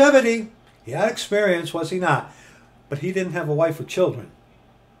longevity. He had experience, was he not? But he didn't have a wife or children,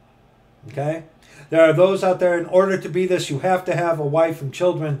 okay? There are those out there, in order to be this, you have to have a wife and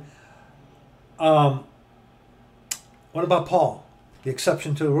children. What about Paul? The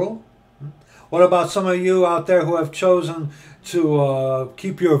exception to the rule? What about some of you out there who have chosen to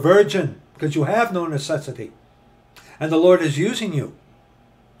keep your virgin because you have no necessity? And the Lord is using you.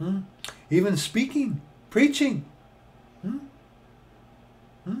 Even speaking, preaching.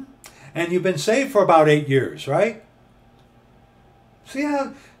 And you've been saved for about 8 years, right? See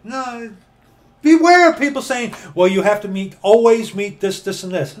how... No... Beware of people saying, well, you have to always meet this, this,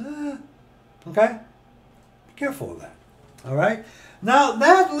 and this. Okay? Be careful of that. All right? Now,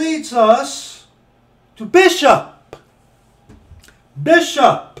 that leads us to bishop.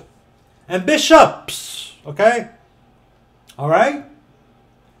 Bishop. And bishops. Okay? All right?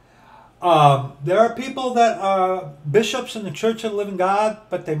 There are people that are bishops in the Church of the Living God,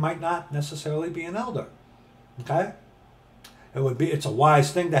 but they might not necessarily be an elder. Okay? It's a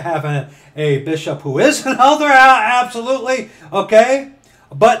wise thing to have a bishop who is an elder, absolutely, okay?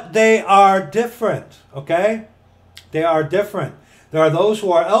 But they are different, okay? They are different. There are those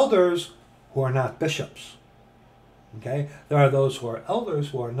who are elders who are not bishops, okay? There are those who are elders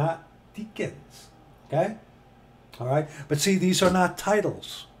who are not deacons, okay? All right? But see, these are not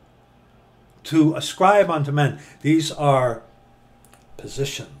titles to ascribe unto men. These are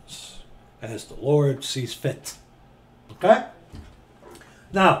positions as the Lord sees fit, okay?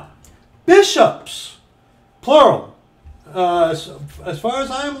 Now, bishops, plural, as far as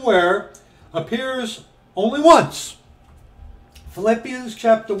I'm aware, appears only once. Philippians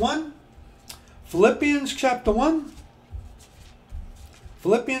chapter 1. Philippians chapter 1.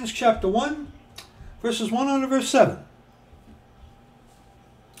 Philippians chapter 1, verses 1 on to verse 7.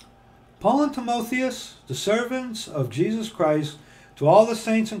 Paul and Timotheus, the servants of Jesus Christ, to all the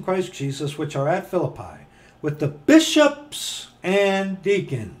saints in Christ Jesus which are at Philippi, with the bishops and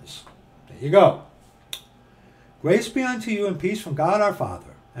deacons. There you go. Grace be unto you and peace from God our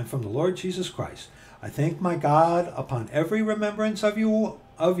Father and from the Lord Jesus Christ. I thank my God upon every remembrance of you,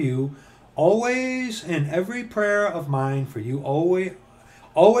 always in every prayer of mine for you,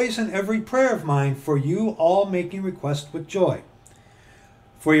 always in every prayer of mine for you, all making request with joy,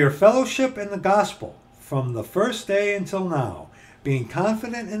 for your fellowship in the gospel from the first day until now, being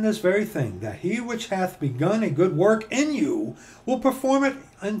confident in this very thing, that he which hath begun a good work in you will perform it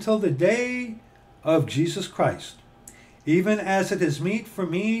until the day of Jesus Christ. Even as it is meet for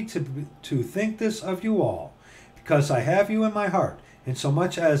me to think this of you all, because I have you in my heart,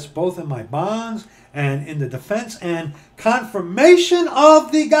 insomuch as both in my bonds and in the defense and confirmation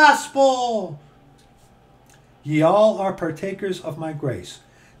of the gospel, ye all are partakers of my grace.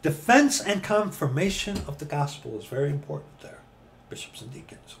 Defense and confirmation of the gospel is very important there, bishops and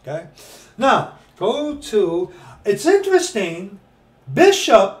deacons, okay? Now, go to, it's interesting,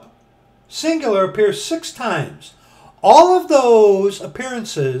 bishop, singular, appears 6 times. All of those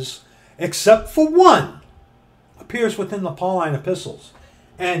appearances, except for one, appears within the Pauline epistles.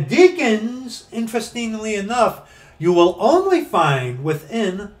 And deacons, interestingly enough, you will only find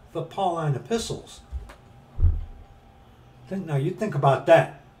within the Pauline epistles. Now you think about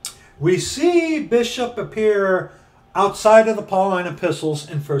that. We see bishop appear outside of the Pauline epistles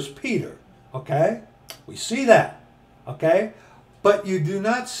in 1 Peter. Okay? We see that. Okay? But you do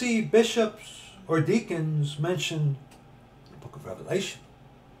not see bishops or deacons mentioned in the book of Revelation.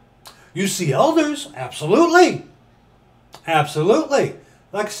 You see elders, absolutely. Absolutely.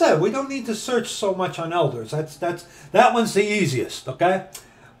 Like I said, we don't need to search so much on elders. That one's the easiest, okay?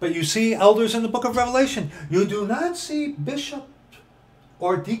 But you see elders in the book of Revelation. You do not see bishop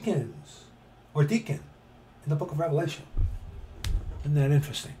or deacons or deacon in the book of Revelation. Isn't that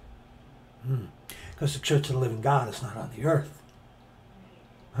interesting? Because the church of the living God is not on the earth.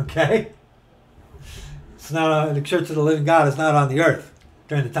 Okay? It's not the church of the living God is not on the earth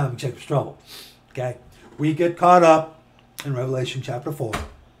during the time of Jacob's trouble. Okay? We get caught up in Revelation chapter 4.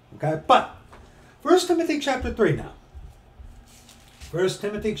 Okay? But 1 Timothy chapter 3 now. 1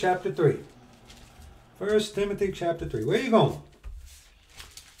 Timothy chapter 3. 1 Timothy chapter 3. Where are you going?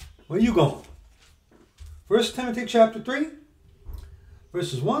 Where are you going? 1 Timothy chapter 3.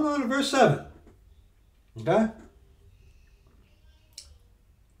 Verses 1 on to verse 7. Okay?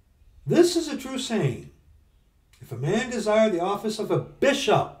 This is a true saying. If a man desire the office of a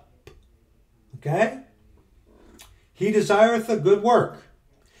bishop, okay, he desireth a good work.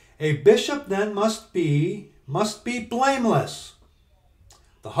 A bishop then must be blameless,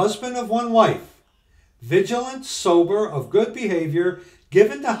 the husband of one wife, vigilant, sober, of good behavior,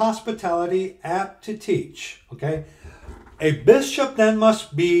 given to hospitality, apt to teach. Okay? A bishop then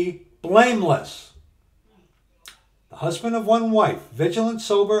must be blameless, the husband of one wife, vigilant,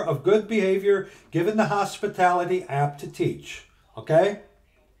 sober, of good behavior, given to hospitality, apt to teach. Okay?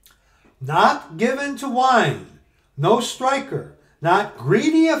 Not given to wine, no striker, not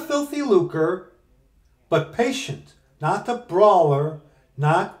greedy of filthy lucre, but patient, not a brawler,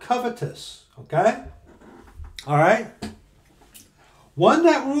 not covetous. Okay? All right? One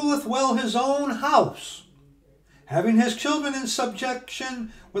that ruleth well his own house, having his children in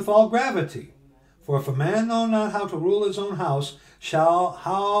subjection with all gravity. For if a man know not how to rule his own house,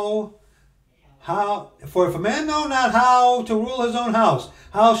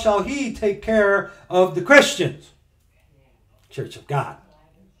 how shall he take care of the Christians? Church of God.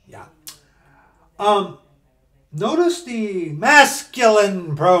 Yeah. Notice the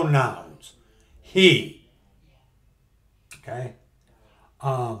masculine pronouns. He. Okay.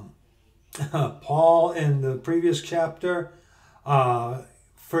 Paul in the previous chapter, 1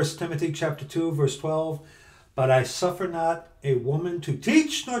 Timothy chapter 2, verse 12, but I suffer not a woman to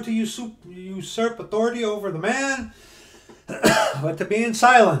teach, nor to usurp authority over the man, but to be in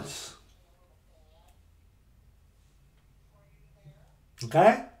silence.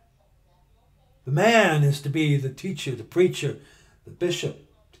 Okay? The man is to be the teacher, the preacher, the bishop,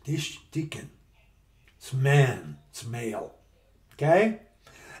 the deacon. It's man, it's male. Okay?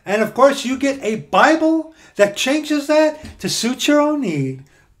 And of course you get a Bible that changes that to suit your own need,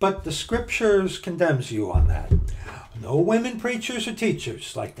 but the scriptures condemns you on that. No women preachers or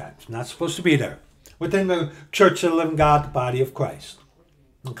teachers like that. It's not supposed to be there within the church of the living God, the body of Christ.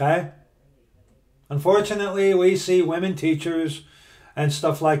 Okay? Unfortunately, we see women teachers and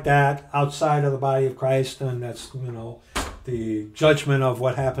stuff like that outside of the body of Christ, and that's, the judgment of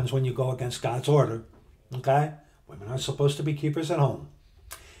what happens when you go against God's order. Okay? Women are supposed to be keepers at home.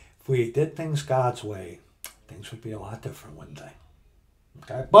 If we did things God's way, things would be a lot different, wouldn't they?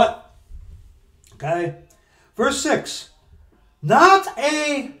 Okay? But, okay? Verse 6. Not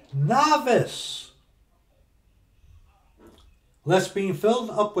a novice, lest being filled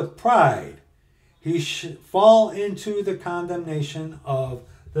up with pride, he should fall into the condemnation of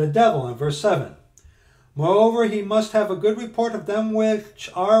the devil. In verse 7. Moreover, he must have a good report of them which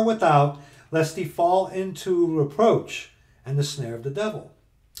are without, lest he fall into reproach and the snare of the devil.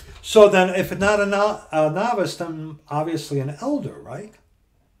 So then, if not a novice, then obviously an elder, right?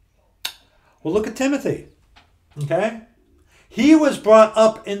 Well, look at Timothy. Okay? He was brought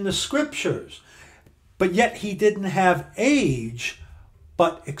up in the scriptures, but yet he didn't have age,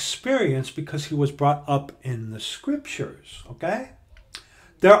 but experience, because he was brought up in the scriptures. Okay?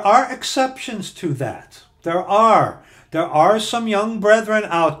 there are exceptions to that. There are some young brethren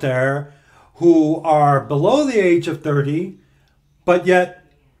out there who are below the age of 30, but yet,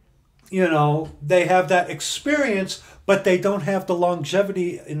 you know, they have that experience, but they don't have the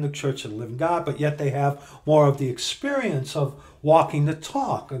longevity in the Church of the Living God, but yet they have more of the experience of walking the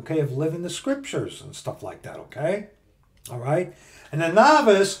talk, okay, of living the scriptures and stuff like that, okay? All right? And a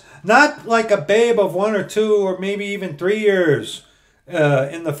novice, not like a babe of 1 or 2 or maybe even 3 years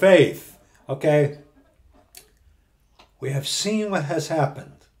in the faith, okay? We have seen what has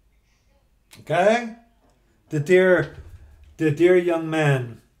happened, okay? The dear young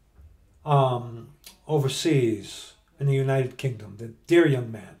man overseas in the United Kingdom, the dear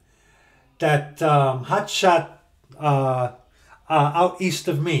young man, that hotshot out east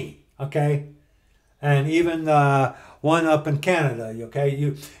of me, okay? And even one up in Canada,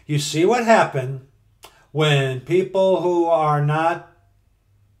 okay? You see what happened when people who are not,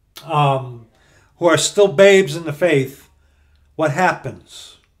 who are still babes in the faith, what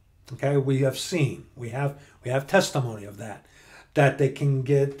happens, okay? We have seen, we have testimony of that they can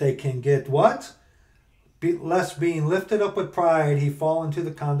get what? Lest being lifted up with pride, he fall into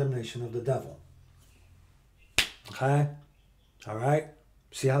the condemnation of the devil. Okay? All right?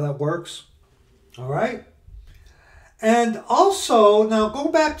 See how that works? All right? And also, now go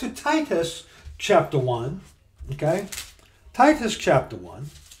back to Titus chapter 1. Okay? Titus chapter 1.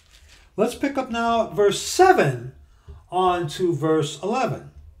 Let's pick up now at verse 7 on to verse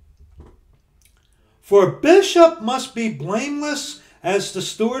 11. For a bishop must be blameless as the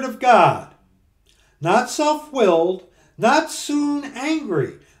steward of God, not self-willed, not soon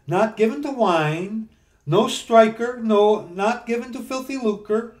angry, not given to wine, no striker, not given to filthy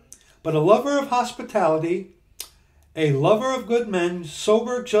lucre, but a lover of hospitality, a lover of good men,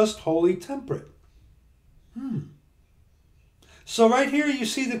 sober, just, holy, temperate. So right here you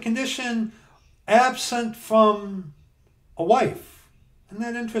see the condition absent from a wife. Isn't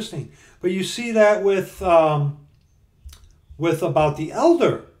that interesting? But you see that with about the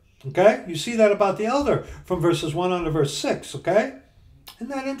elder. Okay? You see that about the elder from verses 1 on to verse 6. Okay? Isn't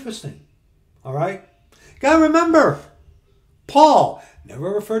that interesting? All right? You got to remember, Paul never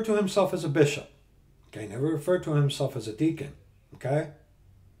referred to himself as a bishop. Okay? Never referred to himself as a deacon. Okay?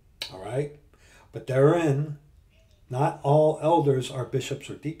 All right? But therein, not all elders are bishops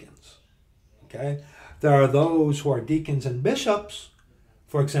or deacons. Okay? There are those who are deacons and bishops.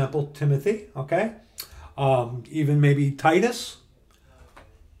 For example, Timothy, okay? Even maybe Titus,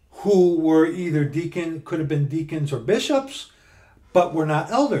 who were either could have been deacons or bishops, but were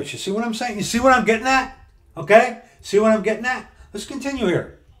not elders. You see what I'm saying? You see what I'm getting at? Okay? See what I'm getting at? Let's continue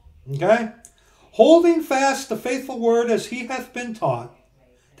here. Okay? Holding fast the faithful word as he hath been taught,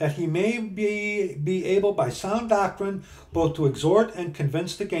 that he may be able by sound doctrine both to exhort and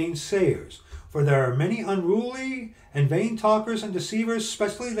convince the gainsayers. For there are many unruly and vain talkers and deceivers,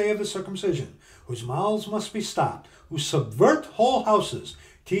 especially they of the circumcision, whose mouths must be stopped, who subvert whole houses,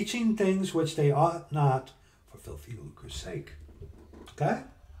 teaching things which they ought not, for filthy lucre's sake. Okay?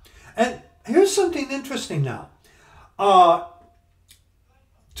 And here's something interesting now.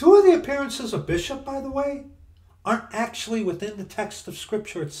 2 of the appearances of bishop, by the way, aren't actually within the text of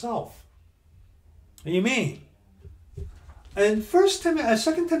Scripture itself. What do you mean? In 2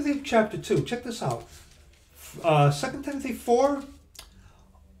 Timothy chapter 2, check this out. 2 Timothy 4.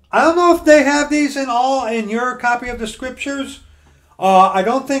 I don't know if they have these in your copy of the Scriptures. I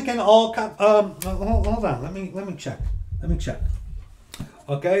don't think in all. Hold on. Let me check.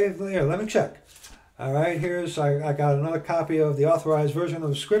 Okay, here. Let me check. All right. I got another copy of the authorized version of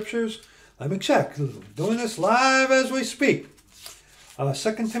the Scriptures. Let me check. Doing this live as we speak. 2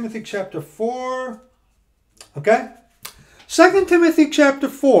 Timothy chapter 4. Okay. 2 Timothy chapter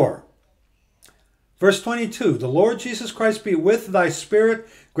 4, verse 22. The Lord Jesus Christ be with thy spirit.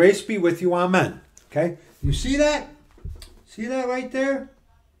 Grace be with you. Amen. Okay. You see that? See that right there?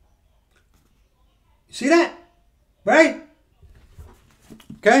 You see that? Right?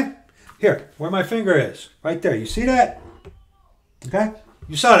 Okay. Here, where my finger is. Right there. You see that? Okay.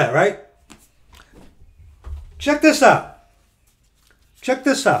 You saw that, right? Check this out. Check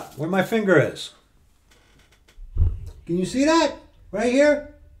this out. Where my finger is. Can you see that? Right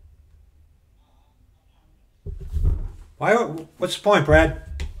here? What's the point, Brad?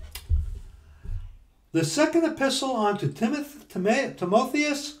 The second epistle unto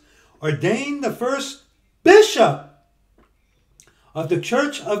Timotheus, ordained the first bishop of the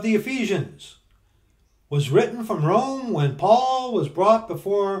church of the Ephesians, was written from Rome when Paul was brought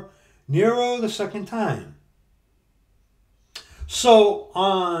before Nero the second time. So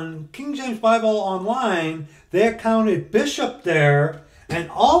on King James Bible Online, they accounted bishop there And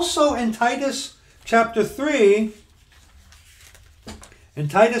also in Titus chapter 3, what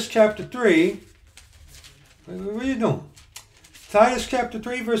are you doing? Titus chapter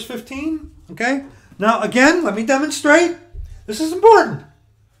 3, verse 15. Okay? Now, again, let me demonstrate. This is important.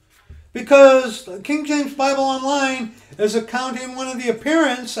 Because King James Bible Online is accounting one of the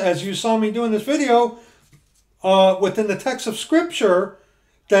appearance, as you saw me do in this video, within the text of Scripture,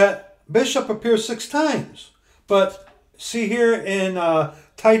 that bishop appears 6 times. But see here in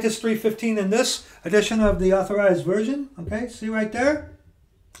Titus 3:15 in this edition of the Authorized Version. Okay, see right there?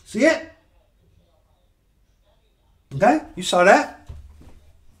 See it? Okay, you saw that?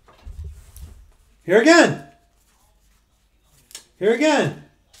 Here again. Here again.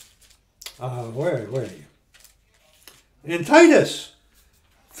 Where are you? In Titus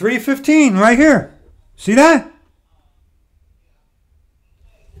 3:15, right here. See that?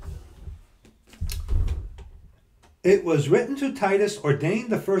 It was written to Titus,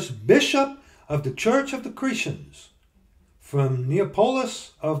 ordained the first bishop of the church of the Cretans, from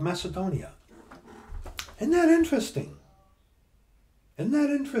Neapolis of Macedonia. Isn't that interesting? Isn't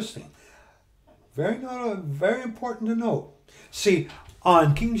that interesting? Very important to note. See,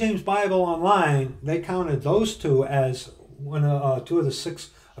 on King James Bible Online, they counted those two as two of the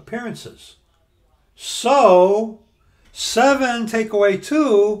 6 appearances. So, 7 take away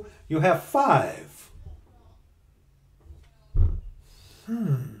 2, you have 5.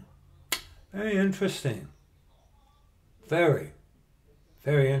 Very interesting. Very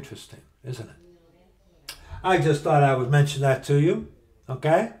interesting, isn't it? I just thought I would mention that to you.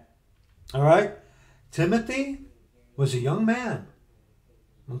 Okay? All right? Timothy was a young man.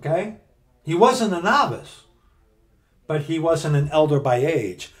 Okay? He wasn't a novice, but he wasn't an elder by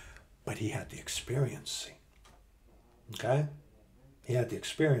age, but he had the experience. See? Okay? He had the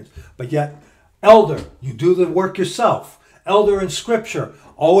experience. But yet, elder, you do the work yourself. Elder in Scripture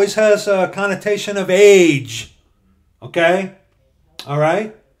always has a connotation of age. Okay? All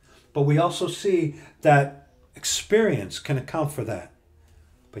right? But we also see that experience can account for that.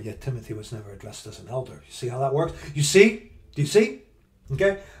 But yet Timothy was never addressed as an elder. You see how that works? You see? Do you see?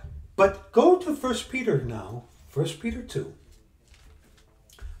 Okay? But go to 1 Peter now. 1 Peter 2.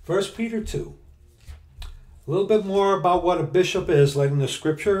 1 Peter 2. A little bit more about what a bishop is, letting the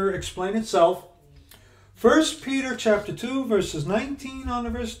Scripture explain itself. 1 Peter chapter 2, verses 19 on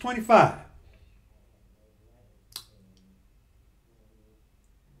to verse 25.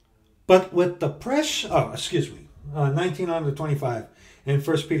 But with the precious... 19 on to 25 in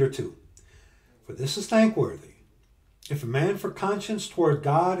 1 Peter 2. For this is thankworthy, if a man for conscience toward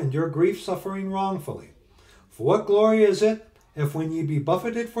God endure grief suffering wrongfully. For what glory is it, if when ye be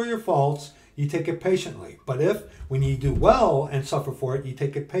buffeted for your faults, ye take it patiently? But if, when ye do well and suffer for it, ye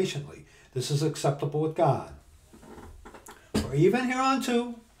take it patiently, this is acceptable with God. For even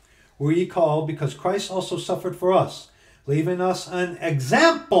hereunto were ye called, because Christ also suffered for us, leaving us an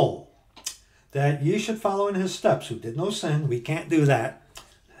example, that ye should follow in his steps, who did no sin. We can't do that,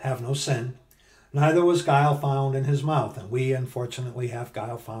 have no sin. Neither was guile found in his mouth. And we, unfortunately, have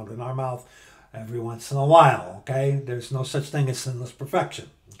guile found in our mouth every once in a while, okay? There's no such thing as sinless perfection,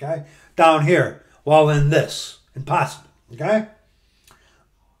 okay? Down here, while in this, impossible, okay?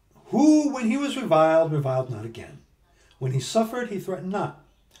 Who, when he was reviled not again. When he suffered, he threatened not,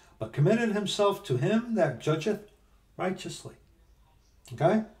 but committed himself to him that judgeth righteously.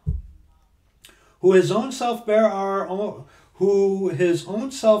 Okay? Who his own self bare our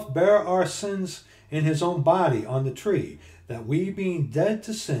sins in his own body on the tree, that we, being dead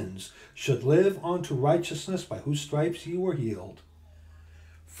to sins, should live unto righteousness, by whose stripes ye were healed.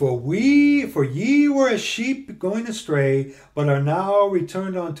 For ye were as sheep going astray, but are now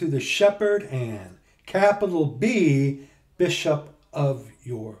returned unto the shepherd and, capital B, bishop of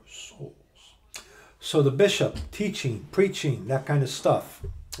your souls. So the bishop, teaching, preaching, that kind of stuff.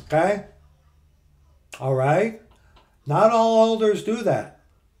 Okay? All right? Not all elders do that.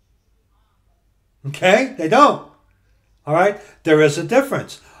 Okay? They don't. All right? There is a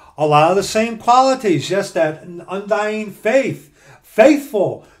difference. A lot of the same qualities. Yes, that undying faith.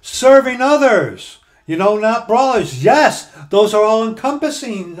 Faithful, serving others, not brawlers. Yes, those are all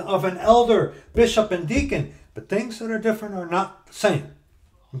encompassing of an elder, bishop, and deacon. But things that are different are not the same.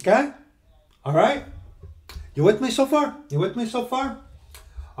 Okay? All right? You with me so far? You with me so far?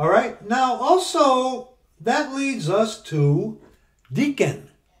 All right. Now, also, that leads us to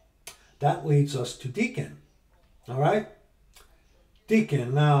deacon. That leads us to deacon. All right?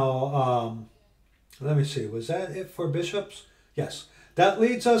 Deacon. Now, let me see. Was that it for bishops? Yes, that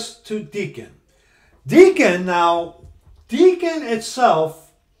leads us to deacon. Deacon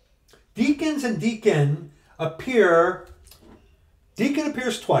itself, deacons and deacon appear Deacon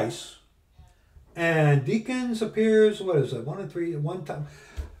appears twice. And deacons appears, what is it, 1 and 3, one time.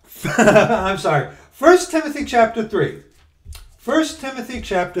 I'm sorry. 1 Timothy chapter 3. 1 Timothy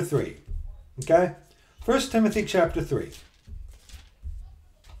chapter 3. Okay? 1 Timothy chapter 3.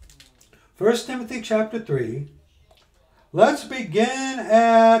 1 Timothy chapter 3. Let's begin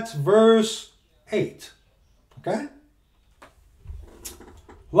at verse 8. Okay?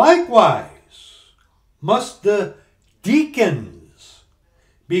 Likewise must the deacons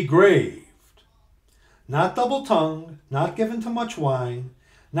be grave, not double-tongued, not given to much wine,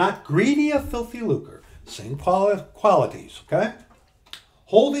 not greedy of filthy lucre. Same qualities, okay?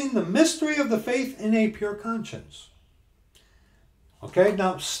 Holding the mystery of the faith in a pure conscience. Okay,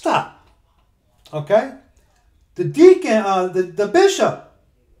 now stop. Okay? The deacon, the bishop,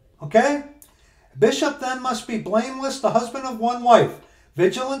 okay? Bishop then must be blameless, the husband of one wife,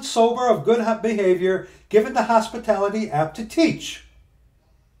 vigilant, sober, of good behavior, given to hospitality, apt to teach.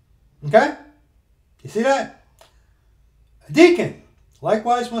 Okay? You see that? A deacon.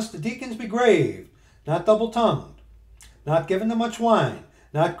 Likewise must the deacons be grave, not double-tongued, not given to much wine,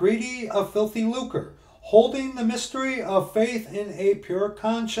 not greedy of filthy lucre, holding the mystery of faith in a pure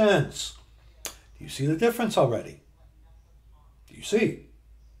conscience. Do you see the difference already? Do you see?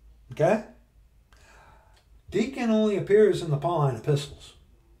 Okay? Deacon only appears in the Pauline epistles.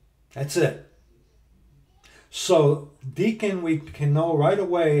 That's it. So deacon, we can know right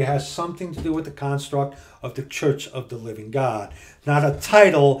away, has something to do with the construct of the Church of the Living God. Not a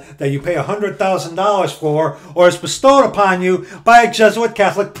title that you pay $100,000 for or is bestowed upon you by a Jesuit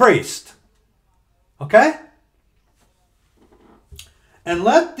Catholic priest. Okay? And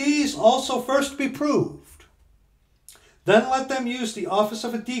let these also first be proved. Then let them use the office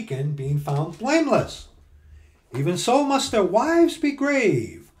of a deacon, being found blameless. Even so must their wives be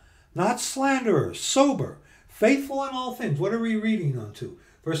grave, not slanderers, sober, faithful in all things. What are we reading on to?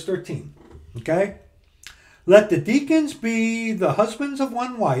 Verse 13. Okay? Let the deacons be the husbands of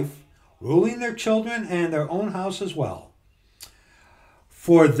one wife, ruling their children and their own house as well.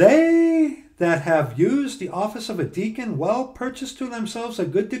 For they that have used the office of a deacon well purchase to themselves a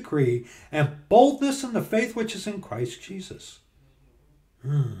good decree and boldness in the faith which is in Christ Jesus.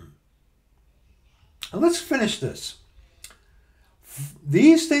 And let's finish this.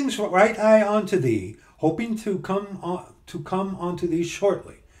 These things write I unto thee, hoping to come unto thee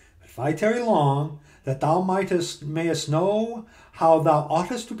shortly. If I tarry long, that thou mayest know how thou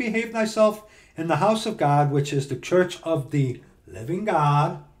oughtest to behave thyself in the house of God, which is the church of the living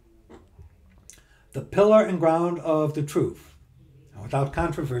God, the pillar and ground of the truth. And without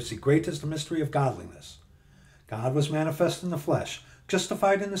controversy, great is the mystery of godliness. God was manifest in the flesh,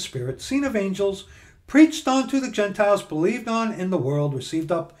 justified in the spirit, seen of angels, preached unto the Gentiles, believed on in the world,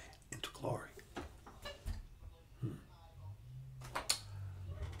 received up into glory.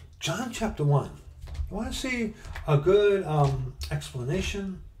 John chapter 1. You want to see a good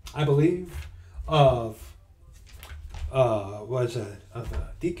explanation, I believe, of of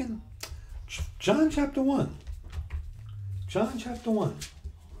a deacon? John chapter 1. John chapter 1.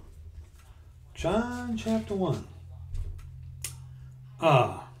 John chapter 1.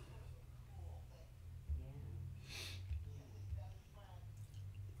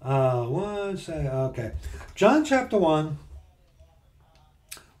 Okay. John chapter 1.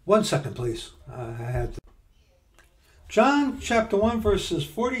 1 second, please. I had to. John chapter 1, verses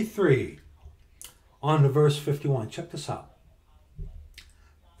 43 on to verse 51. Check this out.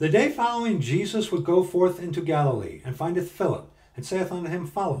 The day following, Jesus would go forth into Galilee, and findeth Philip, and saith unto him,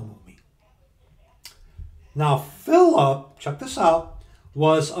 Follow me. Now Philip, check this out,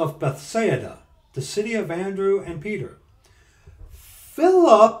 was of Bethsaida, the city of Andrew and Peter.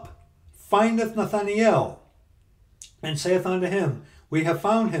 Philip findeth Nathanael, and saith unto him, We have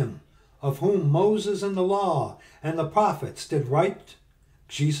found him, of whom Moses in the law and the prophets did write,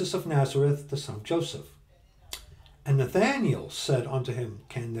 Jesus of Nazareth, the son of Joseph. And Nathanael said unto him,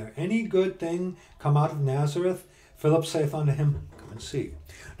 Can there any good thing come out of Nazareth? Philip saith unto him, Come and see.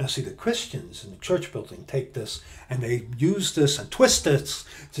 Now see, the Christians in the church building take this and they use this and twist this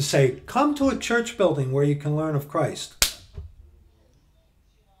to say, come to a church building where you can learn of Christ.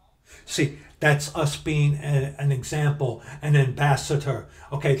 See, that's us being an example, an ambassador.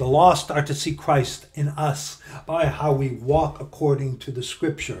 Okay, the lost are to see Christ in us by how we walk according to the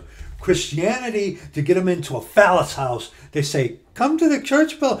Scripture. Christianity, to get them into a phallus house, they say, come to the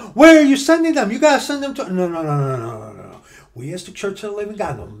church building. Where are you sending them? You got to send them to... No. We as the Church of the Living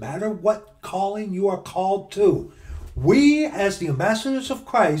God, no matter what calling you are called to, we as the ambassadors of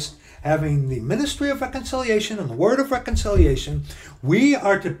Christ, having the ministry of reconciliation and the word of reconciliation, we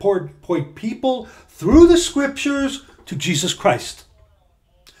are to point people through the Scriptures to Jesus Christ.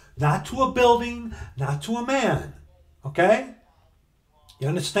 Not to a building, not to a man. Okay? You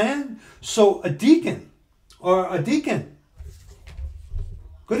understand? So a deacon, good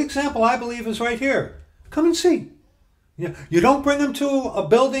example I believe is right here. Come and see. You don't bring them to a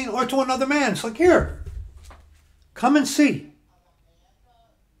building or to another man. It's like, here, come and see.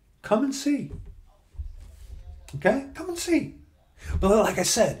 Come and see. Okay? Come and see. But like I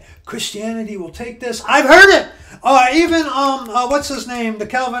said, Christianity will take this. I've heard it. Even, what's his name? The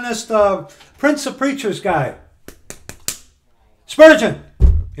Calvinist Prince of Preachers guy. Spurgeon.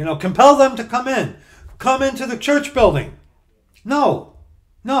 Compel them to come in. Come into the church building. No.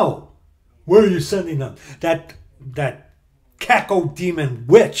 Where are you sending them? That cacodemon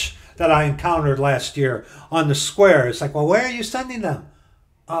witch that I encountered last year on the square. It's like, well, where are you sending them?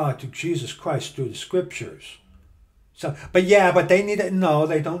 To Jesus Christ through the scriptures. So, but they need it. No,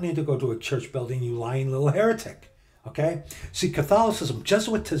 they don't need to go to a church building, you lying little heretic. Okay? See, Catholicism,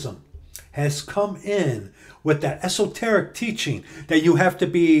 Jesuitism, has come in with that esoteric teaching that you have to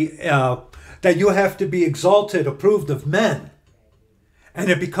be exalted, approved of men.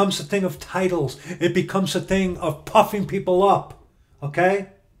 And it becomes a thing of titles. It becomes a thing of puffing people up. Okay?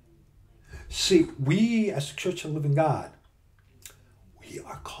 See, we as the Church of the Living God, we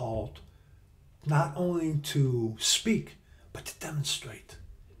are called not only to speak, but to demonstrate.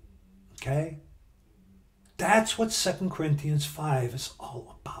 Okay? That's what 2 Corinthians 5 is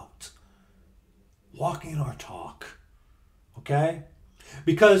all about. Walking our talk. Okay?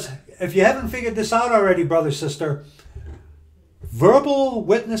 Because if you haven't figured this out already, brother, sister, verbal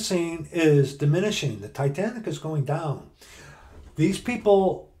witnessing is diminishing. The Titanic is going down. These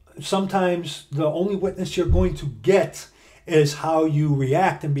people, sometimes the only witness you're going to get is how you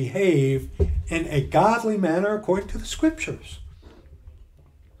react and behave in a godly manner according to the scriptures.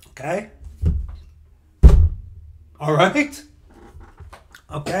 Okay? All right?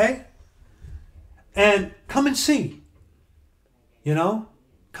 Okay? And come and see.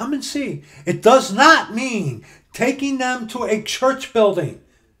 Come and see. It does not mean taking them to a church building.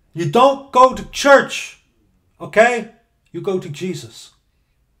 You don't go to church. Okay? You go to Jesus.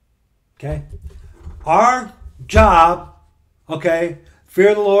 Okay? Our job, okay,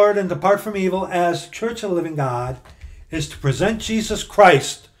 fear the Lord and depart from evil as Church of the Living God, is to present Jesus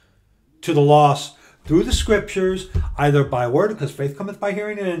Christ to the lost through the scriptures, either by word, because faith cometh by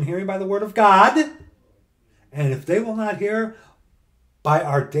hearing, and hearing by the word of God. And if they will not hear, by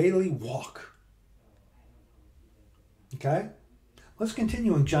our daily walk. Okay? Let's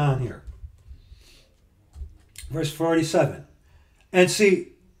continue in John here. Verse 47. And see,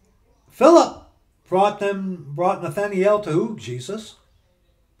 Philip brought Nathanael to who? Jesus.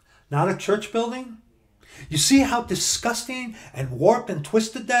 Not a church building. You see how disgusting and warped and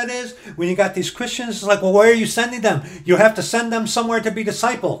twisted that is? When you got these Christians, it's like, well, where are you sending them? You have to send them somewhere to be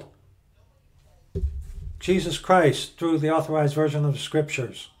discipled. Jesus Christ through the authorized version of the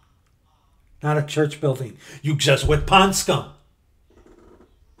scriptures. Not a church building. You Jesuit pond scum.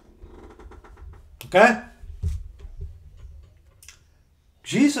 Okay?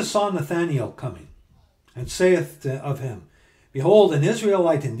 Jesus saw Nathanael coming, and saith of him, Behold, an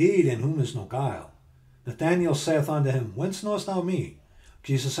Israelite indeed, in whom is no guile. Nathanael saith unto him, Whence knowest thou me?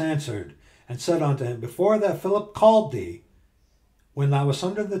 Jesus answered, and said unto him, Before that Philip called thee, when thou wast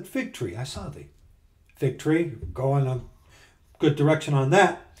under the fig tree, I saw thee. Fig tree, go in a good direction on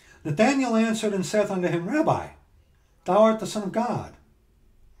that. Nathanael answered and saith unto him, Rabbi, thou art the Son of God.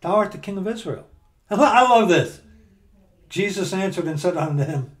 Thou art the King of Israel. I love this. Jesus answered and said unto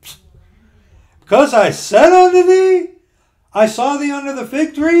him, Because I said unto thee, I saw thee under the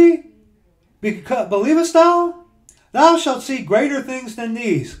fig tree, believest thou? Thou shalt see greater things than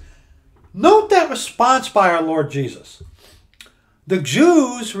these. Note that response by our Lord Jesus. The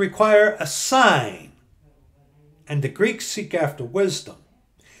Jews require a sign, and the Greeks seek after wisdom.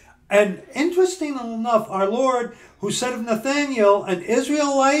 And interesting enough, our Lord, who said of Nathanael, an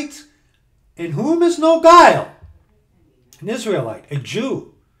Israelite in whom is no guile, an Israelite, a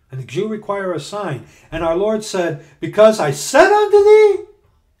Jew, and the Jew require a sign. And our Lord said, Because I said unto thee?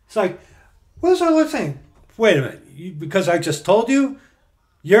 It's like, what is our Lord saying? Wait a minute, because I just told you?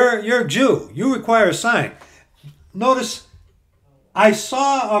 You're a Jew. You require a sign. Notice, I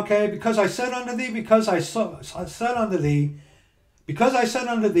saw, because I said unto thee, because I said unto thee,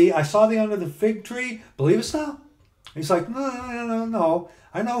 I saw thee under the fig tree, believest thou? He's like, no,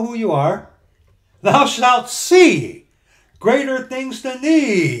 I know who you are. Thou shalt see greater things than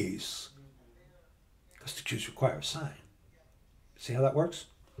these. Because the Jews require a sign. See how that works?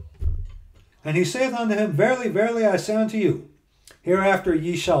 And he saith unto him, Verily, verily, I say unto you, hereafter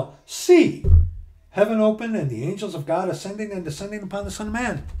ye shall see heaven opened and the angels of God ascending and descending upon the Son of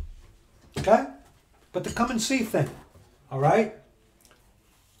Man. Okay? But the come and see thing. All right?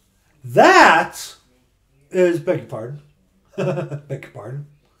 That is, beg your pardon. Beg your pardon.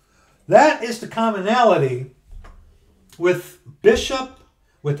 That is the commonality with bishop,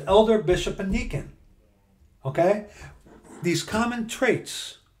 with elder, bishop, and deacon. Okay? These common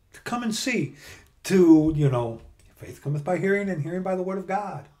traits to come and see, to, faith cometh by hearing and hearing by the word of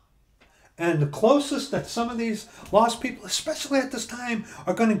God. And the closest that some of these lost people, especially at this time,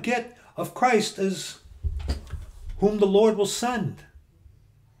 are going to get of Christ is whom the Lord will send.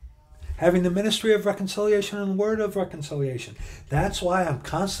 Having the ministry of reconciliation and the word of reconciliation. That's why I'm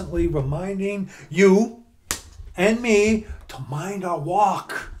constantly reminding you and me to mind our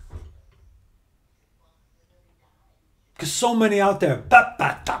walk. Because so many out there, bata,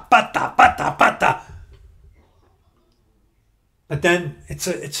 bata, bata, bata. But then it's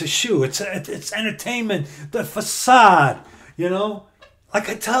a shoe. It's entertainment. The facade. Like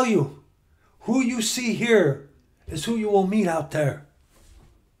I tell you, who you see here is who you will meet out there.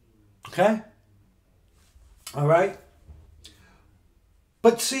 Okay? All right?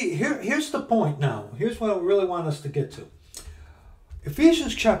 But see, here's the point now. Here's what I really want us to get to.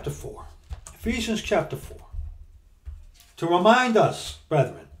 Ephesians chapter 4. Ephesians chapter 4. To remind us,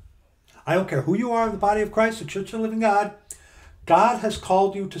 brethren, I don't care who you are in the body of Christ, the Church of the Living God, God has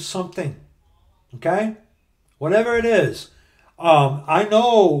called you to something. Okay? Whatever it is. I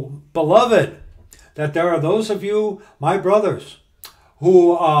know, beloved, that there are those of you, my brothers,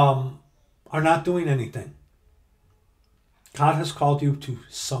 who are not doing anything. God has called you to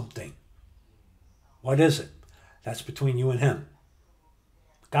something. What is it? That's between you and Him.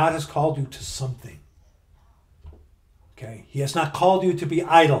 God has called you to something. Okay? He has not called you to be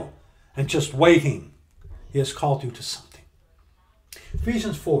idle and just waiting. He has called you to something.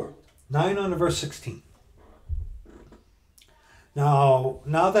 Ephesians 4, 9 on to verse 16. Now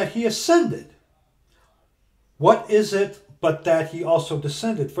that He ascended, what is it but that He also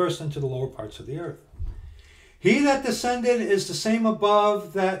descended first into the lower parts of the earth? He that descended is the same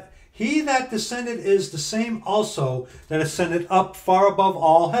above that. He that descended is the same also that ascended up far above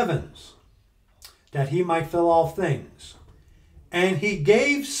all heavens, that He might fill all things. And He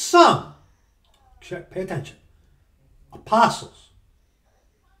gave some, pay attention, apostles,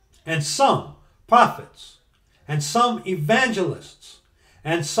 and some prophets, and some evangelists,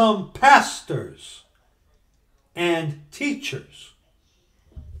 and some pastors, and teachers.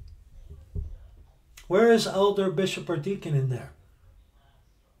 Where is elder, bishop, or deacon in there?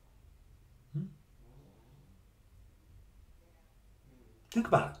 Think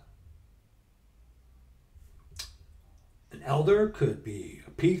about it. An elder could be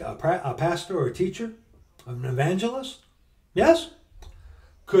a pastor or a teacher, an evangelist. Yes.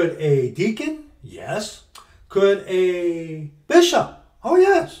 Could a deacon? Yes. Could a bishop? Oh,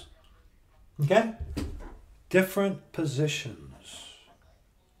 yes. Okay? Different positions.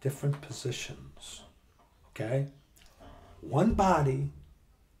 Different positions. Okay? One body,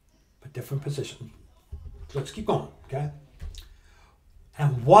 but different positions. Let's keep going. Okay?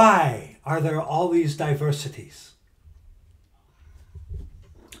 And why are there all these diversities?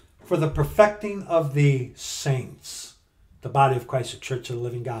 For the perfecting of the saints. The body of Christ, the Church of the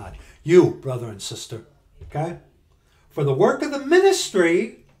Living God. You, brother and sister. Okay? For the work of the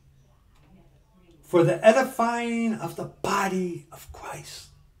ministry, for the edifying of the body of Christ.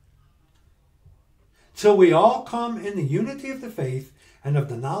 Till we all come in the unity of the faith and of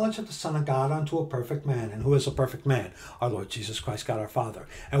the knowledge of the Son of God unto a perfect man. And who is a perfect man? Our Lord Jesus Christ, God our Father.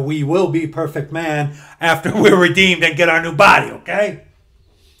 And we will be perfect man after we're redeemed and get our new body, okay?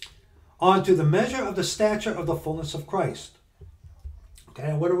 Unto the measure of the stature of the fullness of Christ. Okay,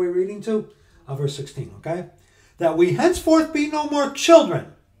 and what are we reading to? Verse 16, okay? That we henceforth be no more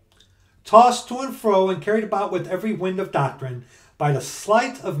children, tossed to and fro and carried about with every wind of doctrine by the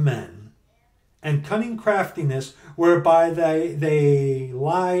sleight of men and cunning craftiness, whereby they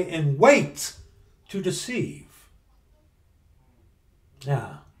lie in wait to deceive.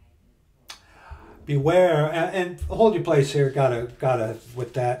 Yeah. Beware, and hold your place here. Gotta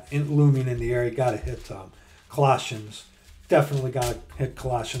with that looming in the air. You gotta hit Colossians. Definitely gotta hit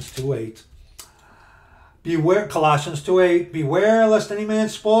Colossians 2:8. Beware, Colossians 2:8. Beware lest any man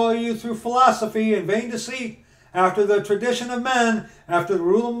spoil you through philosophy and vain deceit, after the tradition of men, after the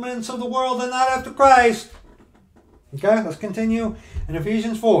rudiments of the world, and not after Christ. Okay, let's continue in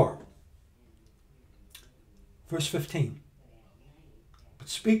Ephesians 4, verse 15. But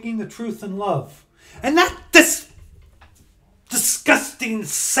speaking the truth in love. And not this disgusting,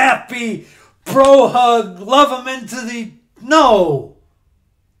 sappy, bro hug, love him into the... No.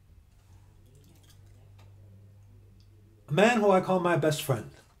 A man who I call my best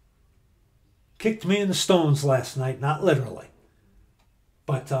friend kicked me in the stones last night, not literally,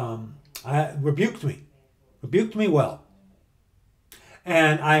 but rebuked me well.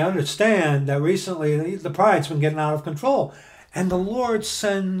 And I understand that recently the pride's been getting out of control. And the Lord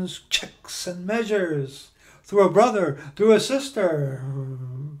sends checks and measures through a brother, through a sister,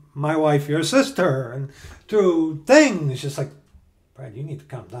 my wife, your sister, and through things. Just like, Brad, you need to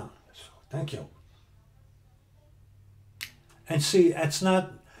calm down. So, thank you. And see, it's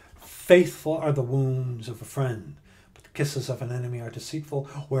not faithful are the wounds of a friend, but the kisses of an enemy are deceitful,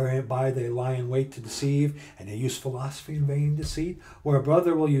 whereby they lie in wait to deceive, and they use philosophy in vain deceit, where a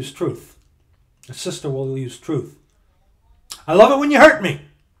brother will use truth, a sister will use truth. I love it when you hurt me.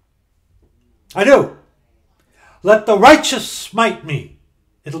 I do. Let the righteous smite me.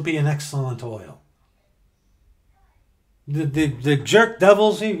 It'll be an excellent oil. The jerk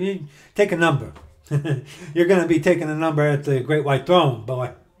devils, you take a number. You're going to be taking a number at the great white throne,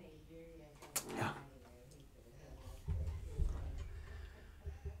 boy. Yeah.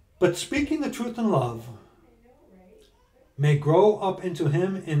 But speaking the truth in love may grow up into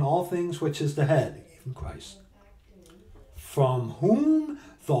him in all things which is the head, even Christ, from whom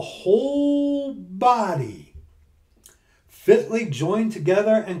the whole body, fitly joined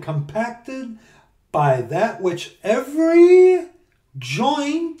together and compacted by that which every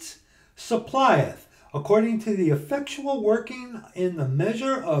joint supplieth, according to the effectual working in the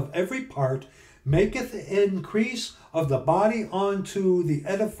measure of every part, maketh increase of the body unto the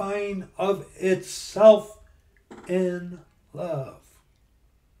edifying of itself in love.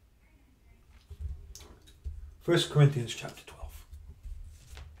 1 Corinthians chapter 12.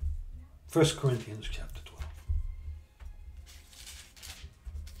 1 Corinthians chapter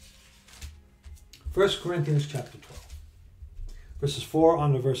 12. 1 Corinthians chapter 12. Verses 4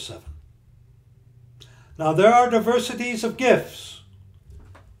 on to verse 7. Now there are diversities of gifts,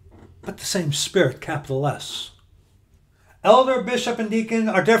 but the same Spirit, capital S. Elder, bishop, and deacon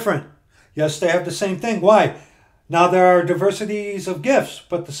are different. Yes, they have the same thing. Why? Now there are diversities of gifts,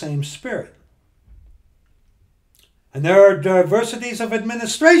 but the same Spirit. And there are diversities of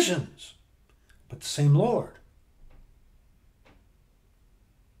administrations, but the same Lord.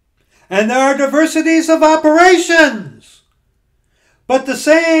 And there are diversities of operations, but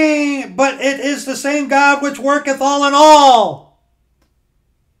it is the same God which worketh all in all.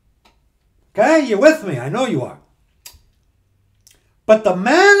 Okay, you with me? I know you are. But the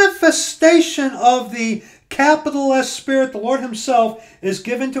manifestation of the capital S Spirit, the Lord himself, is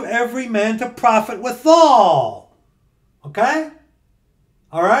given to every man to profit withal. Okay?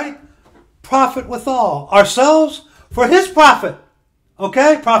 All right? Profit withal. Ourselves for his profit.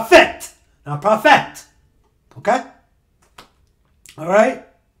 Okay? Profit. Now prophet. Okay? All right?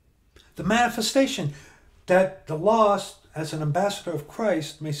 The manifestation that the lost, as an ambassador of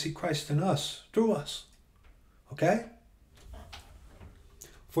Christ, may see Christ in us, through us. Okay?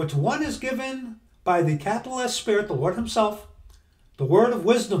 For to one is given by the capital S Spirit, the Lord himself, the word of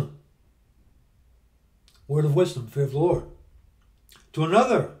wisdom. Word of wisdom, fear of the Lord. To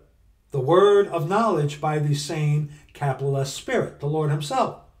another, the word of knowledge by the same capital S Spirit, the Lord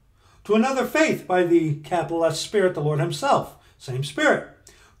himself. To another, faith by the capital S Spirit, the Lord himself, same Spirit.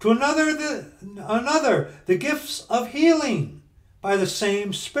 To another, the gifts of healing by the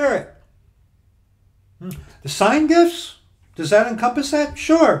same Spirit. The sign gifts, does that encompass that?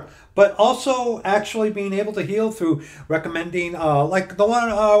 Sure. But also actually being able to heal through recommending, like the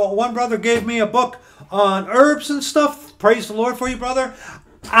one brother gave me a book on herbs and stuff. Praise the Lord for you, brother.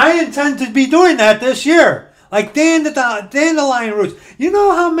 I intend to be doing that this year. Like dandelion roots. You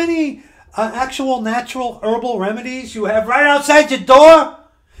know how many actual natural herbal remedies you have right outside your door?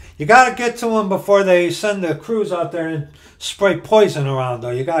 You got to get to them before they send the crews out there and spray poison around, though.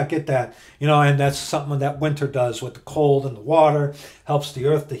 You got to get that, and that's something that winter does with the cold and the water. Helps the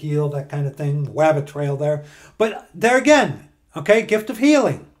earth to heal, that kind of thing. The Wabbit Trail there. But there again, okay, gift of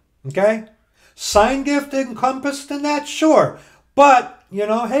healing, okay? Sign gift encompassed in that, sure. But,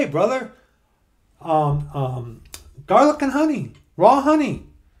 hey, brother, garlic and honey, raw honey,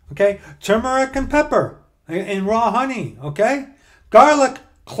 okay? Turmeric and pepper in raw honey, okay? Garlic,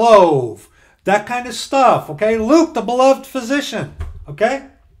 clove, that kind of stuff, okay? Luke, the beloved physician, okay?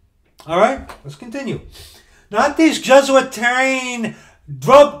 All right, let's continue. Not these Jesuitarian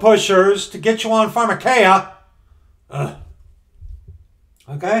drug pushers to get you on pharmakeia.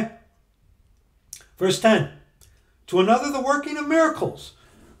 Okay? Verse 10. To another the working of miracles.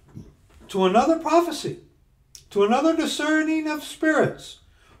 To another prophecy. To another discerning of spirits.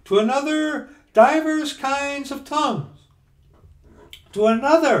 To another divers kinds of tongues. To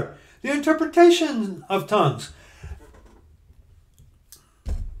another the interpretation of tongues.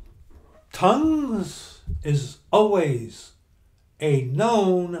 Tongues is always a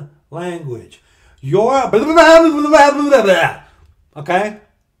known language. Your okay?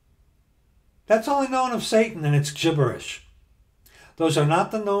 That's only known of Satan, and it's gibberish. Those are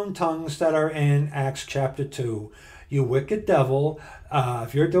not the known tongues that are in Acts chapter 2. You wicked devil.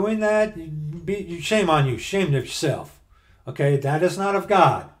 If you're doing that, shame on you. Shame yourself. Okay? That is not of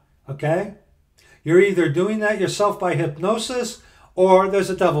God. Okay? You're either doing that yourself by hypnosis or there's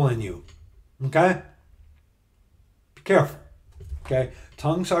a devil in you. Okay? Be careful. Okay?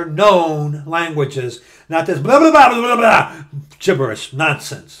 Tongues are known languages, not this blah, blah, blah, blah, blah, gibberish,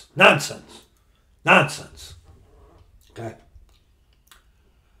 nonsense. Nonsense. Nonsense. Okay?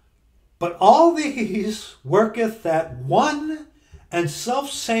 But all these worketh that one and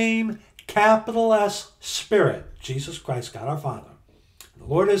self-same capital S Spirit, Jesus Christ, God our Father. The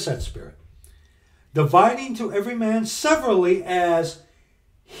Lord is that Spirit. Dividing to every man severally as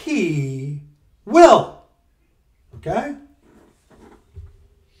he will. Okay?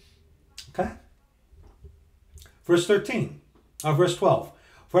 Okay? Verse 12.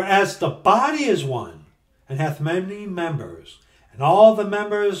 For as the body is one, and hath many members, and all the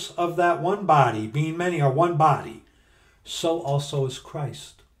members of that one body, being many, are one body, so also is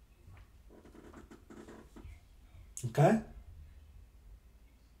Christ. Okay?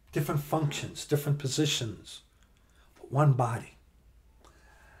 Different functions, different positions, but one body.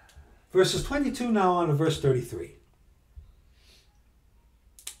 Verses 22 now on to verse 33.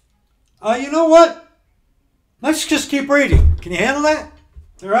 You know what? Let's just keep reading. Can you handle that?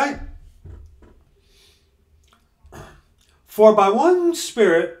 All right? For by one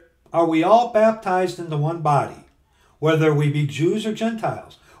Spirit are we all baptized into one body, whether we be Jews or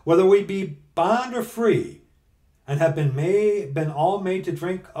Gentiles, whether we be bond or free, and have been all made to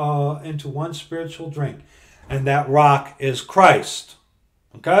drink into one spiritual drink. And that rock is Christ.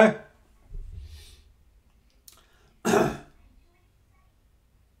 Okay?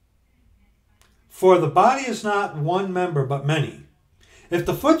 For the body is not one member, but many. If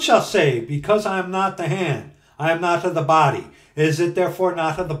the foot shall say, because I am not the hand, I am not of the body, is it therefore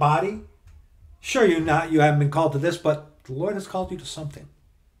not of the body? Sure, you haven't been called to this, but the Lord has called you to something.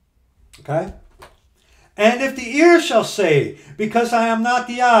 Okay? And if the ear shall say, because I am not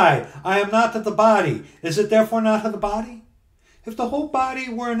the eye, I am not of the body, is it therefore not of the body? If the whole body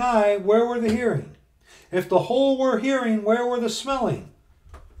were an eye, where were the hearing? If the whole were hearing, where were the smelling?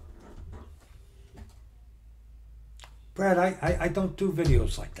 Brad, I don't do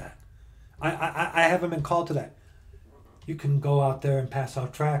videos like that. I haven't been called to that. You can go out there and pass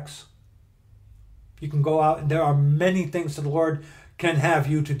out tracts. You can go out, and there are many things that the Lord can have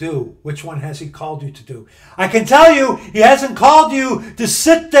you to do. Which one has he called you to do? I can tell you, he hasn't called you to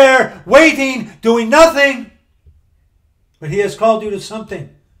sit there waiting, doing nothing. But he has called you to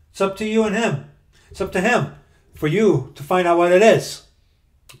something. It's up to you and him. It's up to him for you to find out what it is.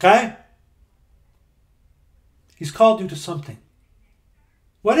 Okay? He's called you to something.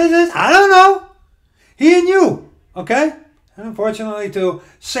 What is it? I don't know. He and you. Okay? And unfortunately, too,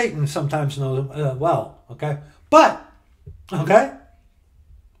 Satan sometimes knows well. Okay? But, okay?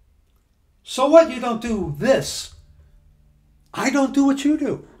 So what? You don't do this. I don't do what you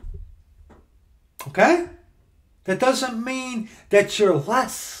do. Okay? That doesn't mean that you're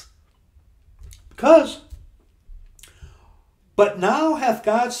less. Because, but now hath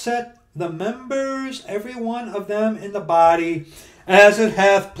God set the members, every one of them in the body, as it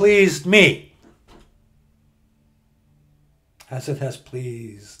hath pleased me. As it has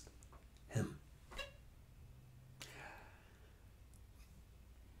pleased him.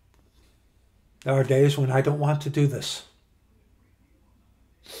 There are days when I don't want to do this.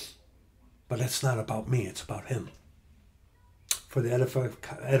 But it's not about me, it's about him. For the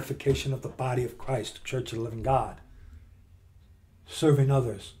edification of the body of Christ, the Church of the Living God. Serving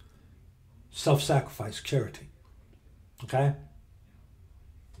others. Self-sacrifice, charity. Okay?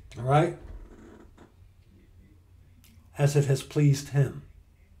 All right? As it has pleased him.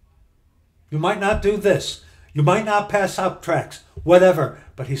 You might not do this. You might not pass out tracts. Whatever.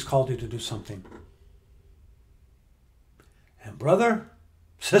 But he's called you to do something. And brother,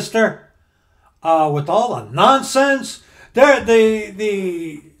 sister, with all the nonsense,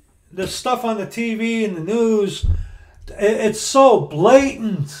 the stuff on the TV and the news, it's so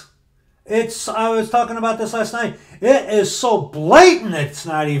blatant. I was talking about this last night. It is so blatant, it's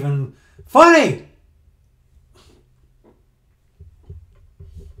not even funny.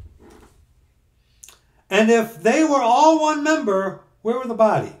 And if they were all one member, where were the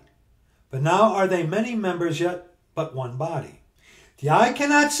body? But now are they many members, yet but one body. The eye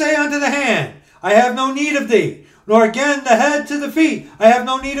cannot say unto the hand, I have no need of thee, nor again the head to the feet, I have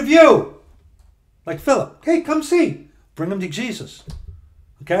no need of you. Like Philip. Hey, come see. Bring him to Jesus.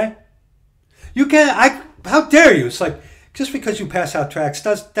 Okay? You can't, how dare you? It's like, just because you pass out tracts,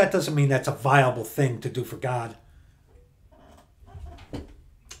 that doesn't mean that's a viable thing to do for God.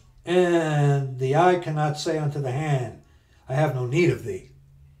 And the eye cannot say unto the hand, I have no need of thee.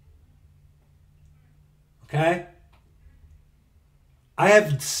 Okay? I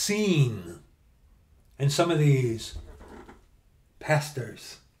have seen in some of these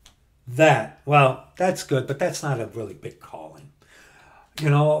pastors that, well, that's good, but that's not a really big calling. You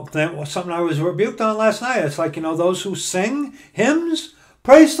know, that was something I was rebuked on last night. It's like, those who sing hymns,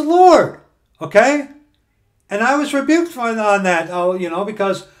 praise the Lord. Okay? And I was rebuked on that,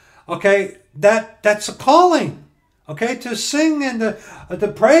 because, okay, that's a calling. Okay? To sing and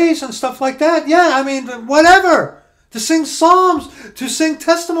the praise and stuff like that. Yeah, I mean, whatever. To sing psalms, to sing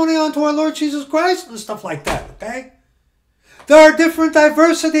testimony unto our Lord Jesus Christ and stuff like that. Okay? There are different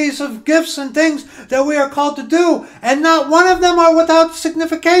diversities of gifts and things that we are called to do, and not one of them are without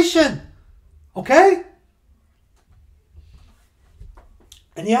signification. Okay?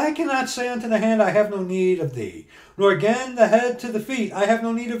 And the eye cannot say unto the hand, I have no need of thee, nor again the head to the feet, I have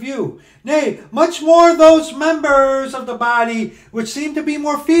no need of you. Nay, much more those members of the body which seem to be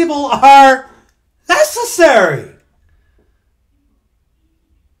more feeble are necessary.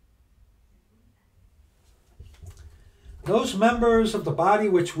 Those members of the body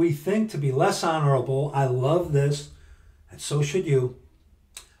which we think to be less honorable, I love this, and so should you.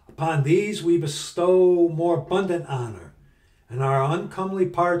 Upon these we bestow more abundant honor, and our uncomely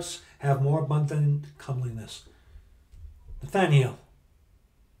parts have more abundant comeliness. Nathaniel,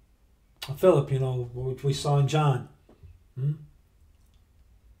 Philip, which we saw in John.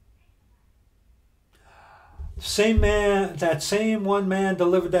 That same one man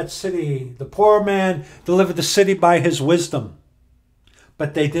delivered that city. The poor man delivered the city by his wisdom.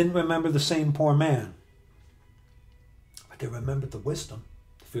 But they didn't remember the same poor man. But they remembered the wisdom,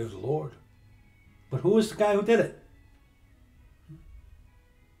 the fear of the Lord. But who was the guy who did it?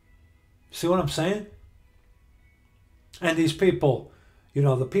 See what I'm saying? And these people,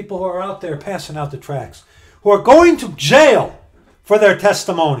 the people who are out there passing out the tracts, who are going to jail for their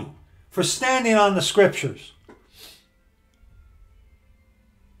testimony, for standing on the scriptures.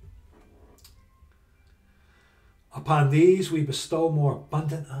 Upon these we bestow more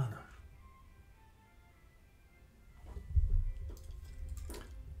abundant honor.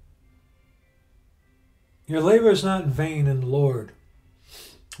 Your labor is not in vain in the Lord.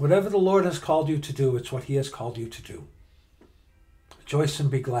 Whatever the Lord has called you to do, it's what he has called you to do. Rejoice and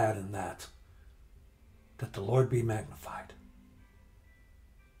be glad in that the Lord be magnified.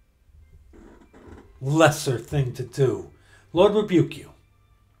 Lesser thing to do. Lord rebuke you.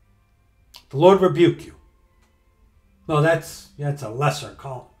 The Lord rebuke you. No, that's a lesser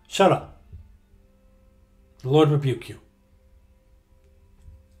call. Shut up. The Lord rebuke you.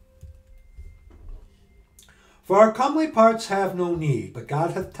 For our comely parts have no need, but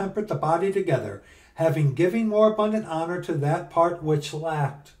God hath tempered the body together, having given more abundant honor to that part which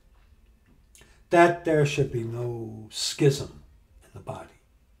lacked, that there should be no schism in the body,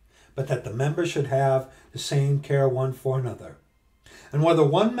 but that the members should have the same care one for another. And whether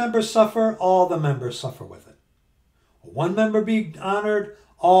one member suffer, all the members suffer with it. One member be honored,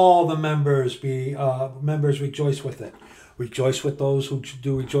 all the members rejoice with it. Rejoice with those who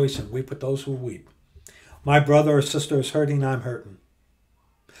do rejoice, and weep with those who weep. My brother or sister is hurting, I'm hurting.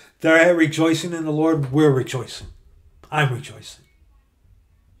 They're rejoicing in the Lord, we're rejoicing. I'm rejoicing.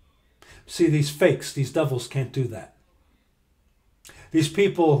 See, these fakes, these devils can't do that. These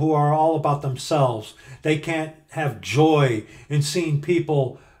people who are all about themselves, they can't have joy in seeing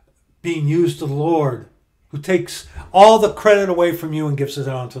people being used to the Lord, who takes all the credit away from you and gives it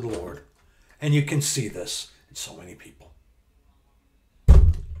on to the Lord. And you can see this in so many people.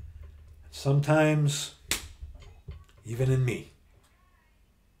 Sometimes, even in me.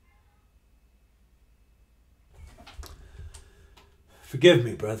 Forgive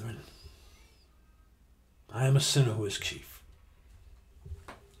me, brethren. I am a sinner who is chief.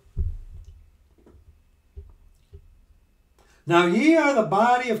 Now ye are the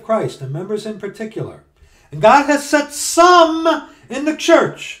body of Christ, and members in particular. And God has set some in the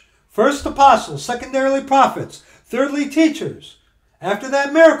church. First apostles, secondarily prophets, thirdly teachers. After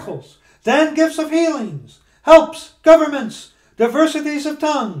that miracles. Then gifts of healings, helps, governments, diversities of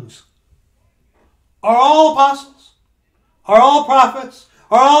tongues. Are all apostles? Are all prophets?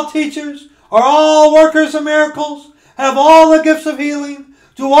 Are all teachers? Are all workers of miracles? Have all the gifts of healing?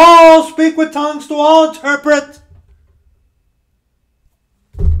 Do all speak with tongues? Do all interpret?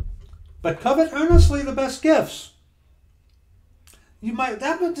 But covet earnestly the best gifts. You might,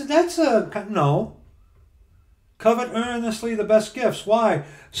 that's a, no. Covet earnestly the best gifts. Why?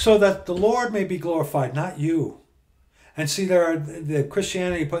 So that the Lord may be glorified, not you. And see, the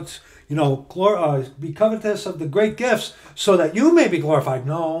Christianity puts, be covetous of the great gifts so that you may be glorified.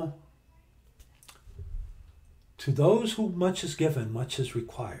 No. To those who much is given, much is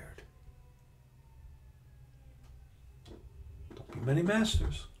required. Don't be many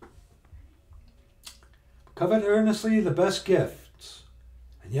masters. Covet earnestly the best gifts,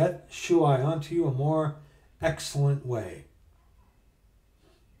 and yet shew I unto you a more excellent way.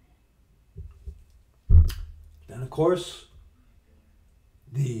 Then, of course,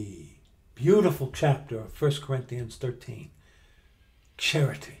 the beautiful chapter of 1 Corinthians 13.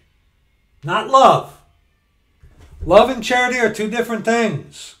 Charity, not love. Love and charity are two different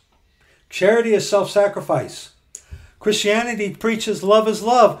things. Charity is self-sacrifice. Christianity preaches love is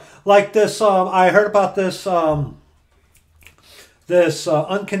love. Like this, I heard about this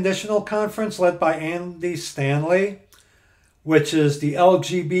unconditional conference led by Andy Stanley, which is the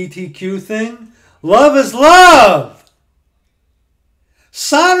LGBTQ thing. Love is love.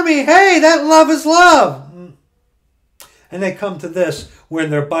 Sodomy, hey, that love is love. And they come to this where in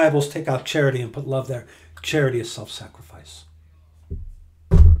their Bibles take out charity and put love there. Charity is self-sacrifice.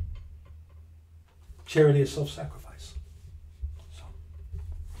 Charity is self-sacrifice. So,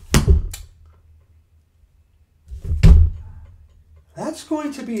 that's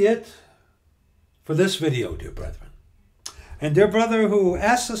going to be it for this video, dear brethren. And dear brother who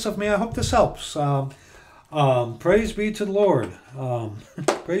asked this of me, I hope this helps. Praise be to the Lord.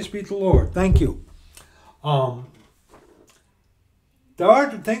 Praise be to the Lord. Thank you. There are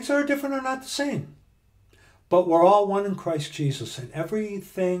things that are different or not the same. But we're all one in Christ Jesus. And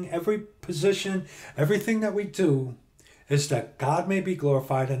everything, every position, everything that we do is that God may be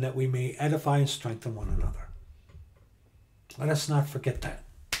glorified and that we may edify and strengthen one another. Let us not forget that.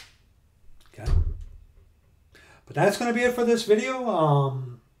 Okay? But that's going to be it for this video.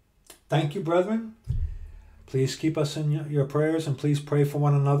 Thank you, brethren. Please keep us in your prayers and please pray for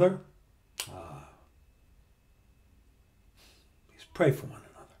one another. Please pray for one another.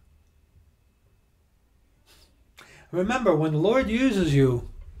 Remember, when the Lord uses you,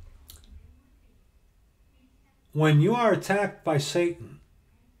 when you are attacked by Satan,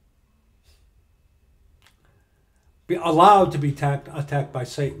 be allowed to be attacked by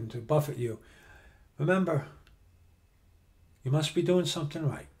Satan to buffet you, remember, you must be doing something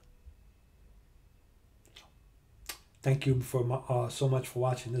right. Thank you for so much for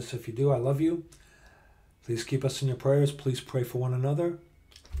watching this. If you do, I love you. Please keep us in your prayers. Please pray for one another.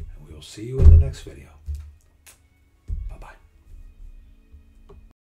 And we will see you in the next video.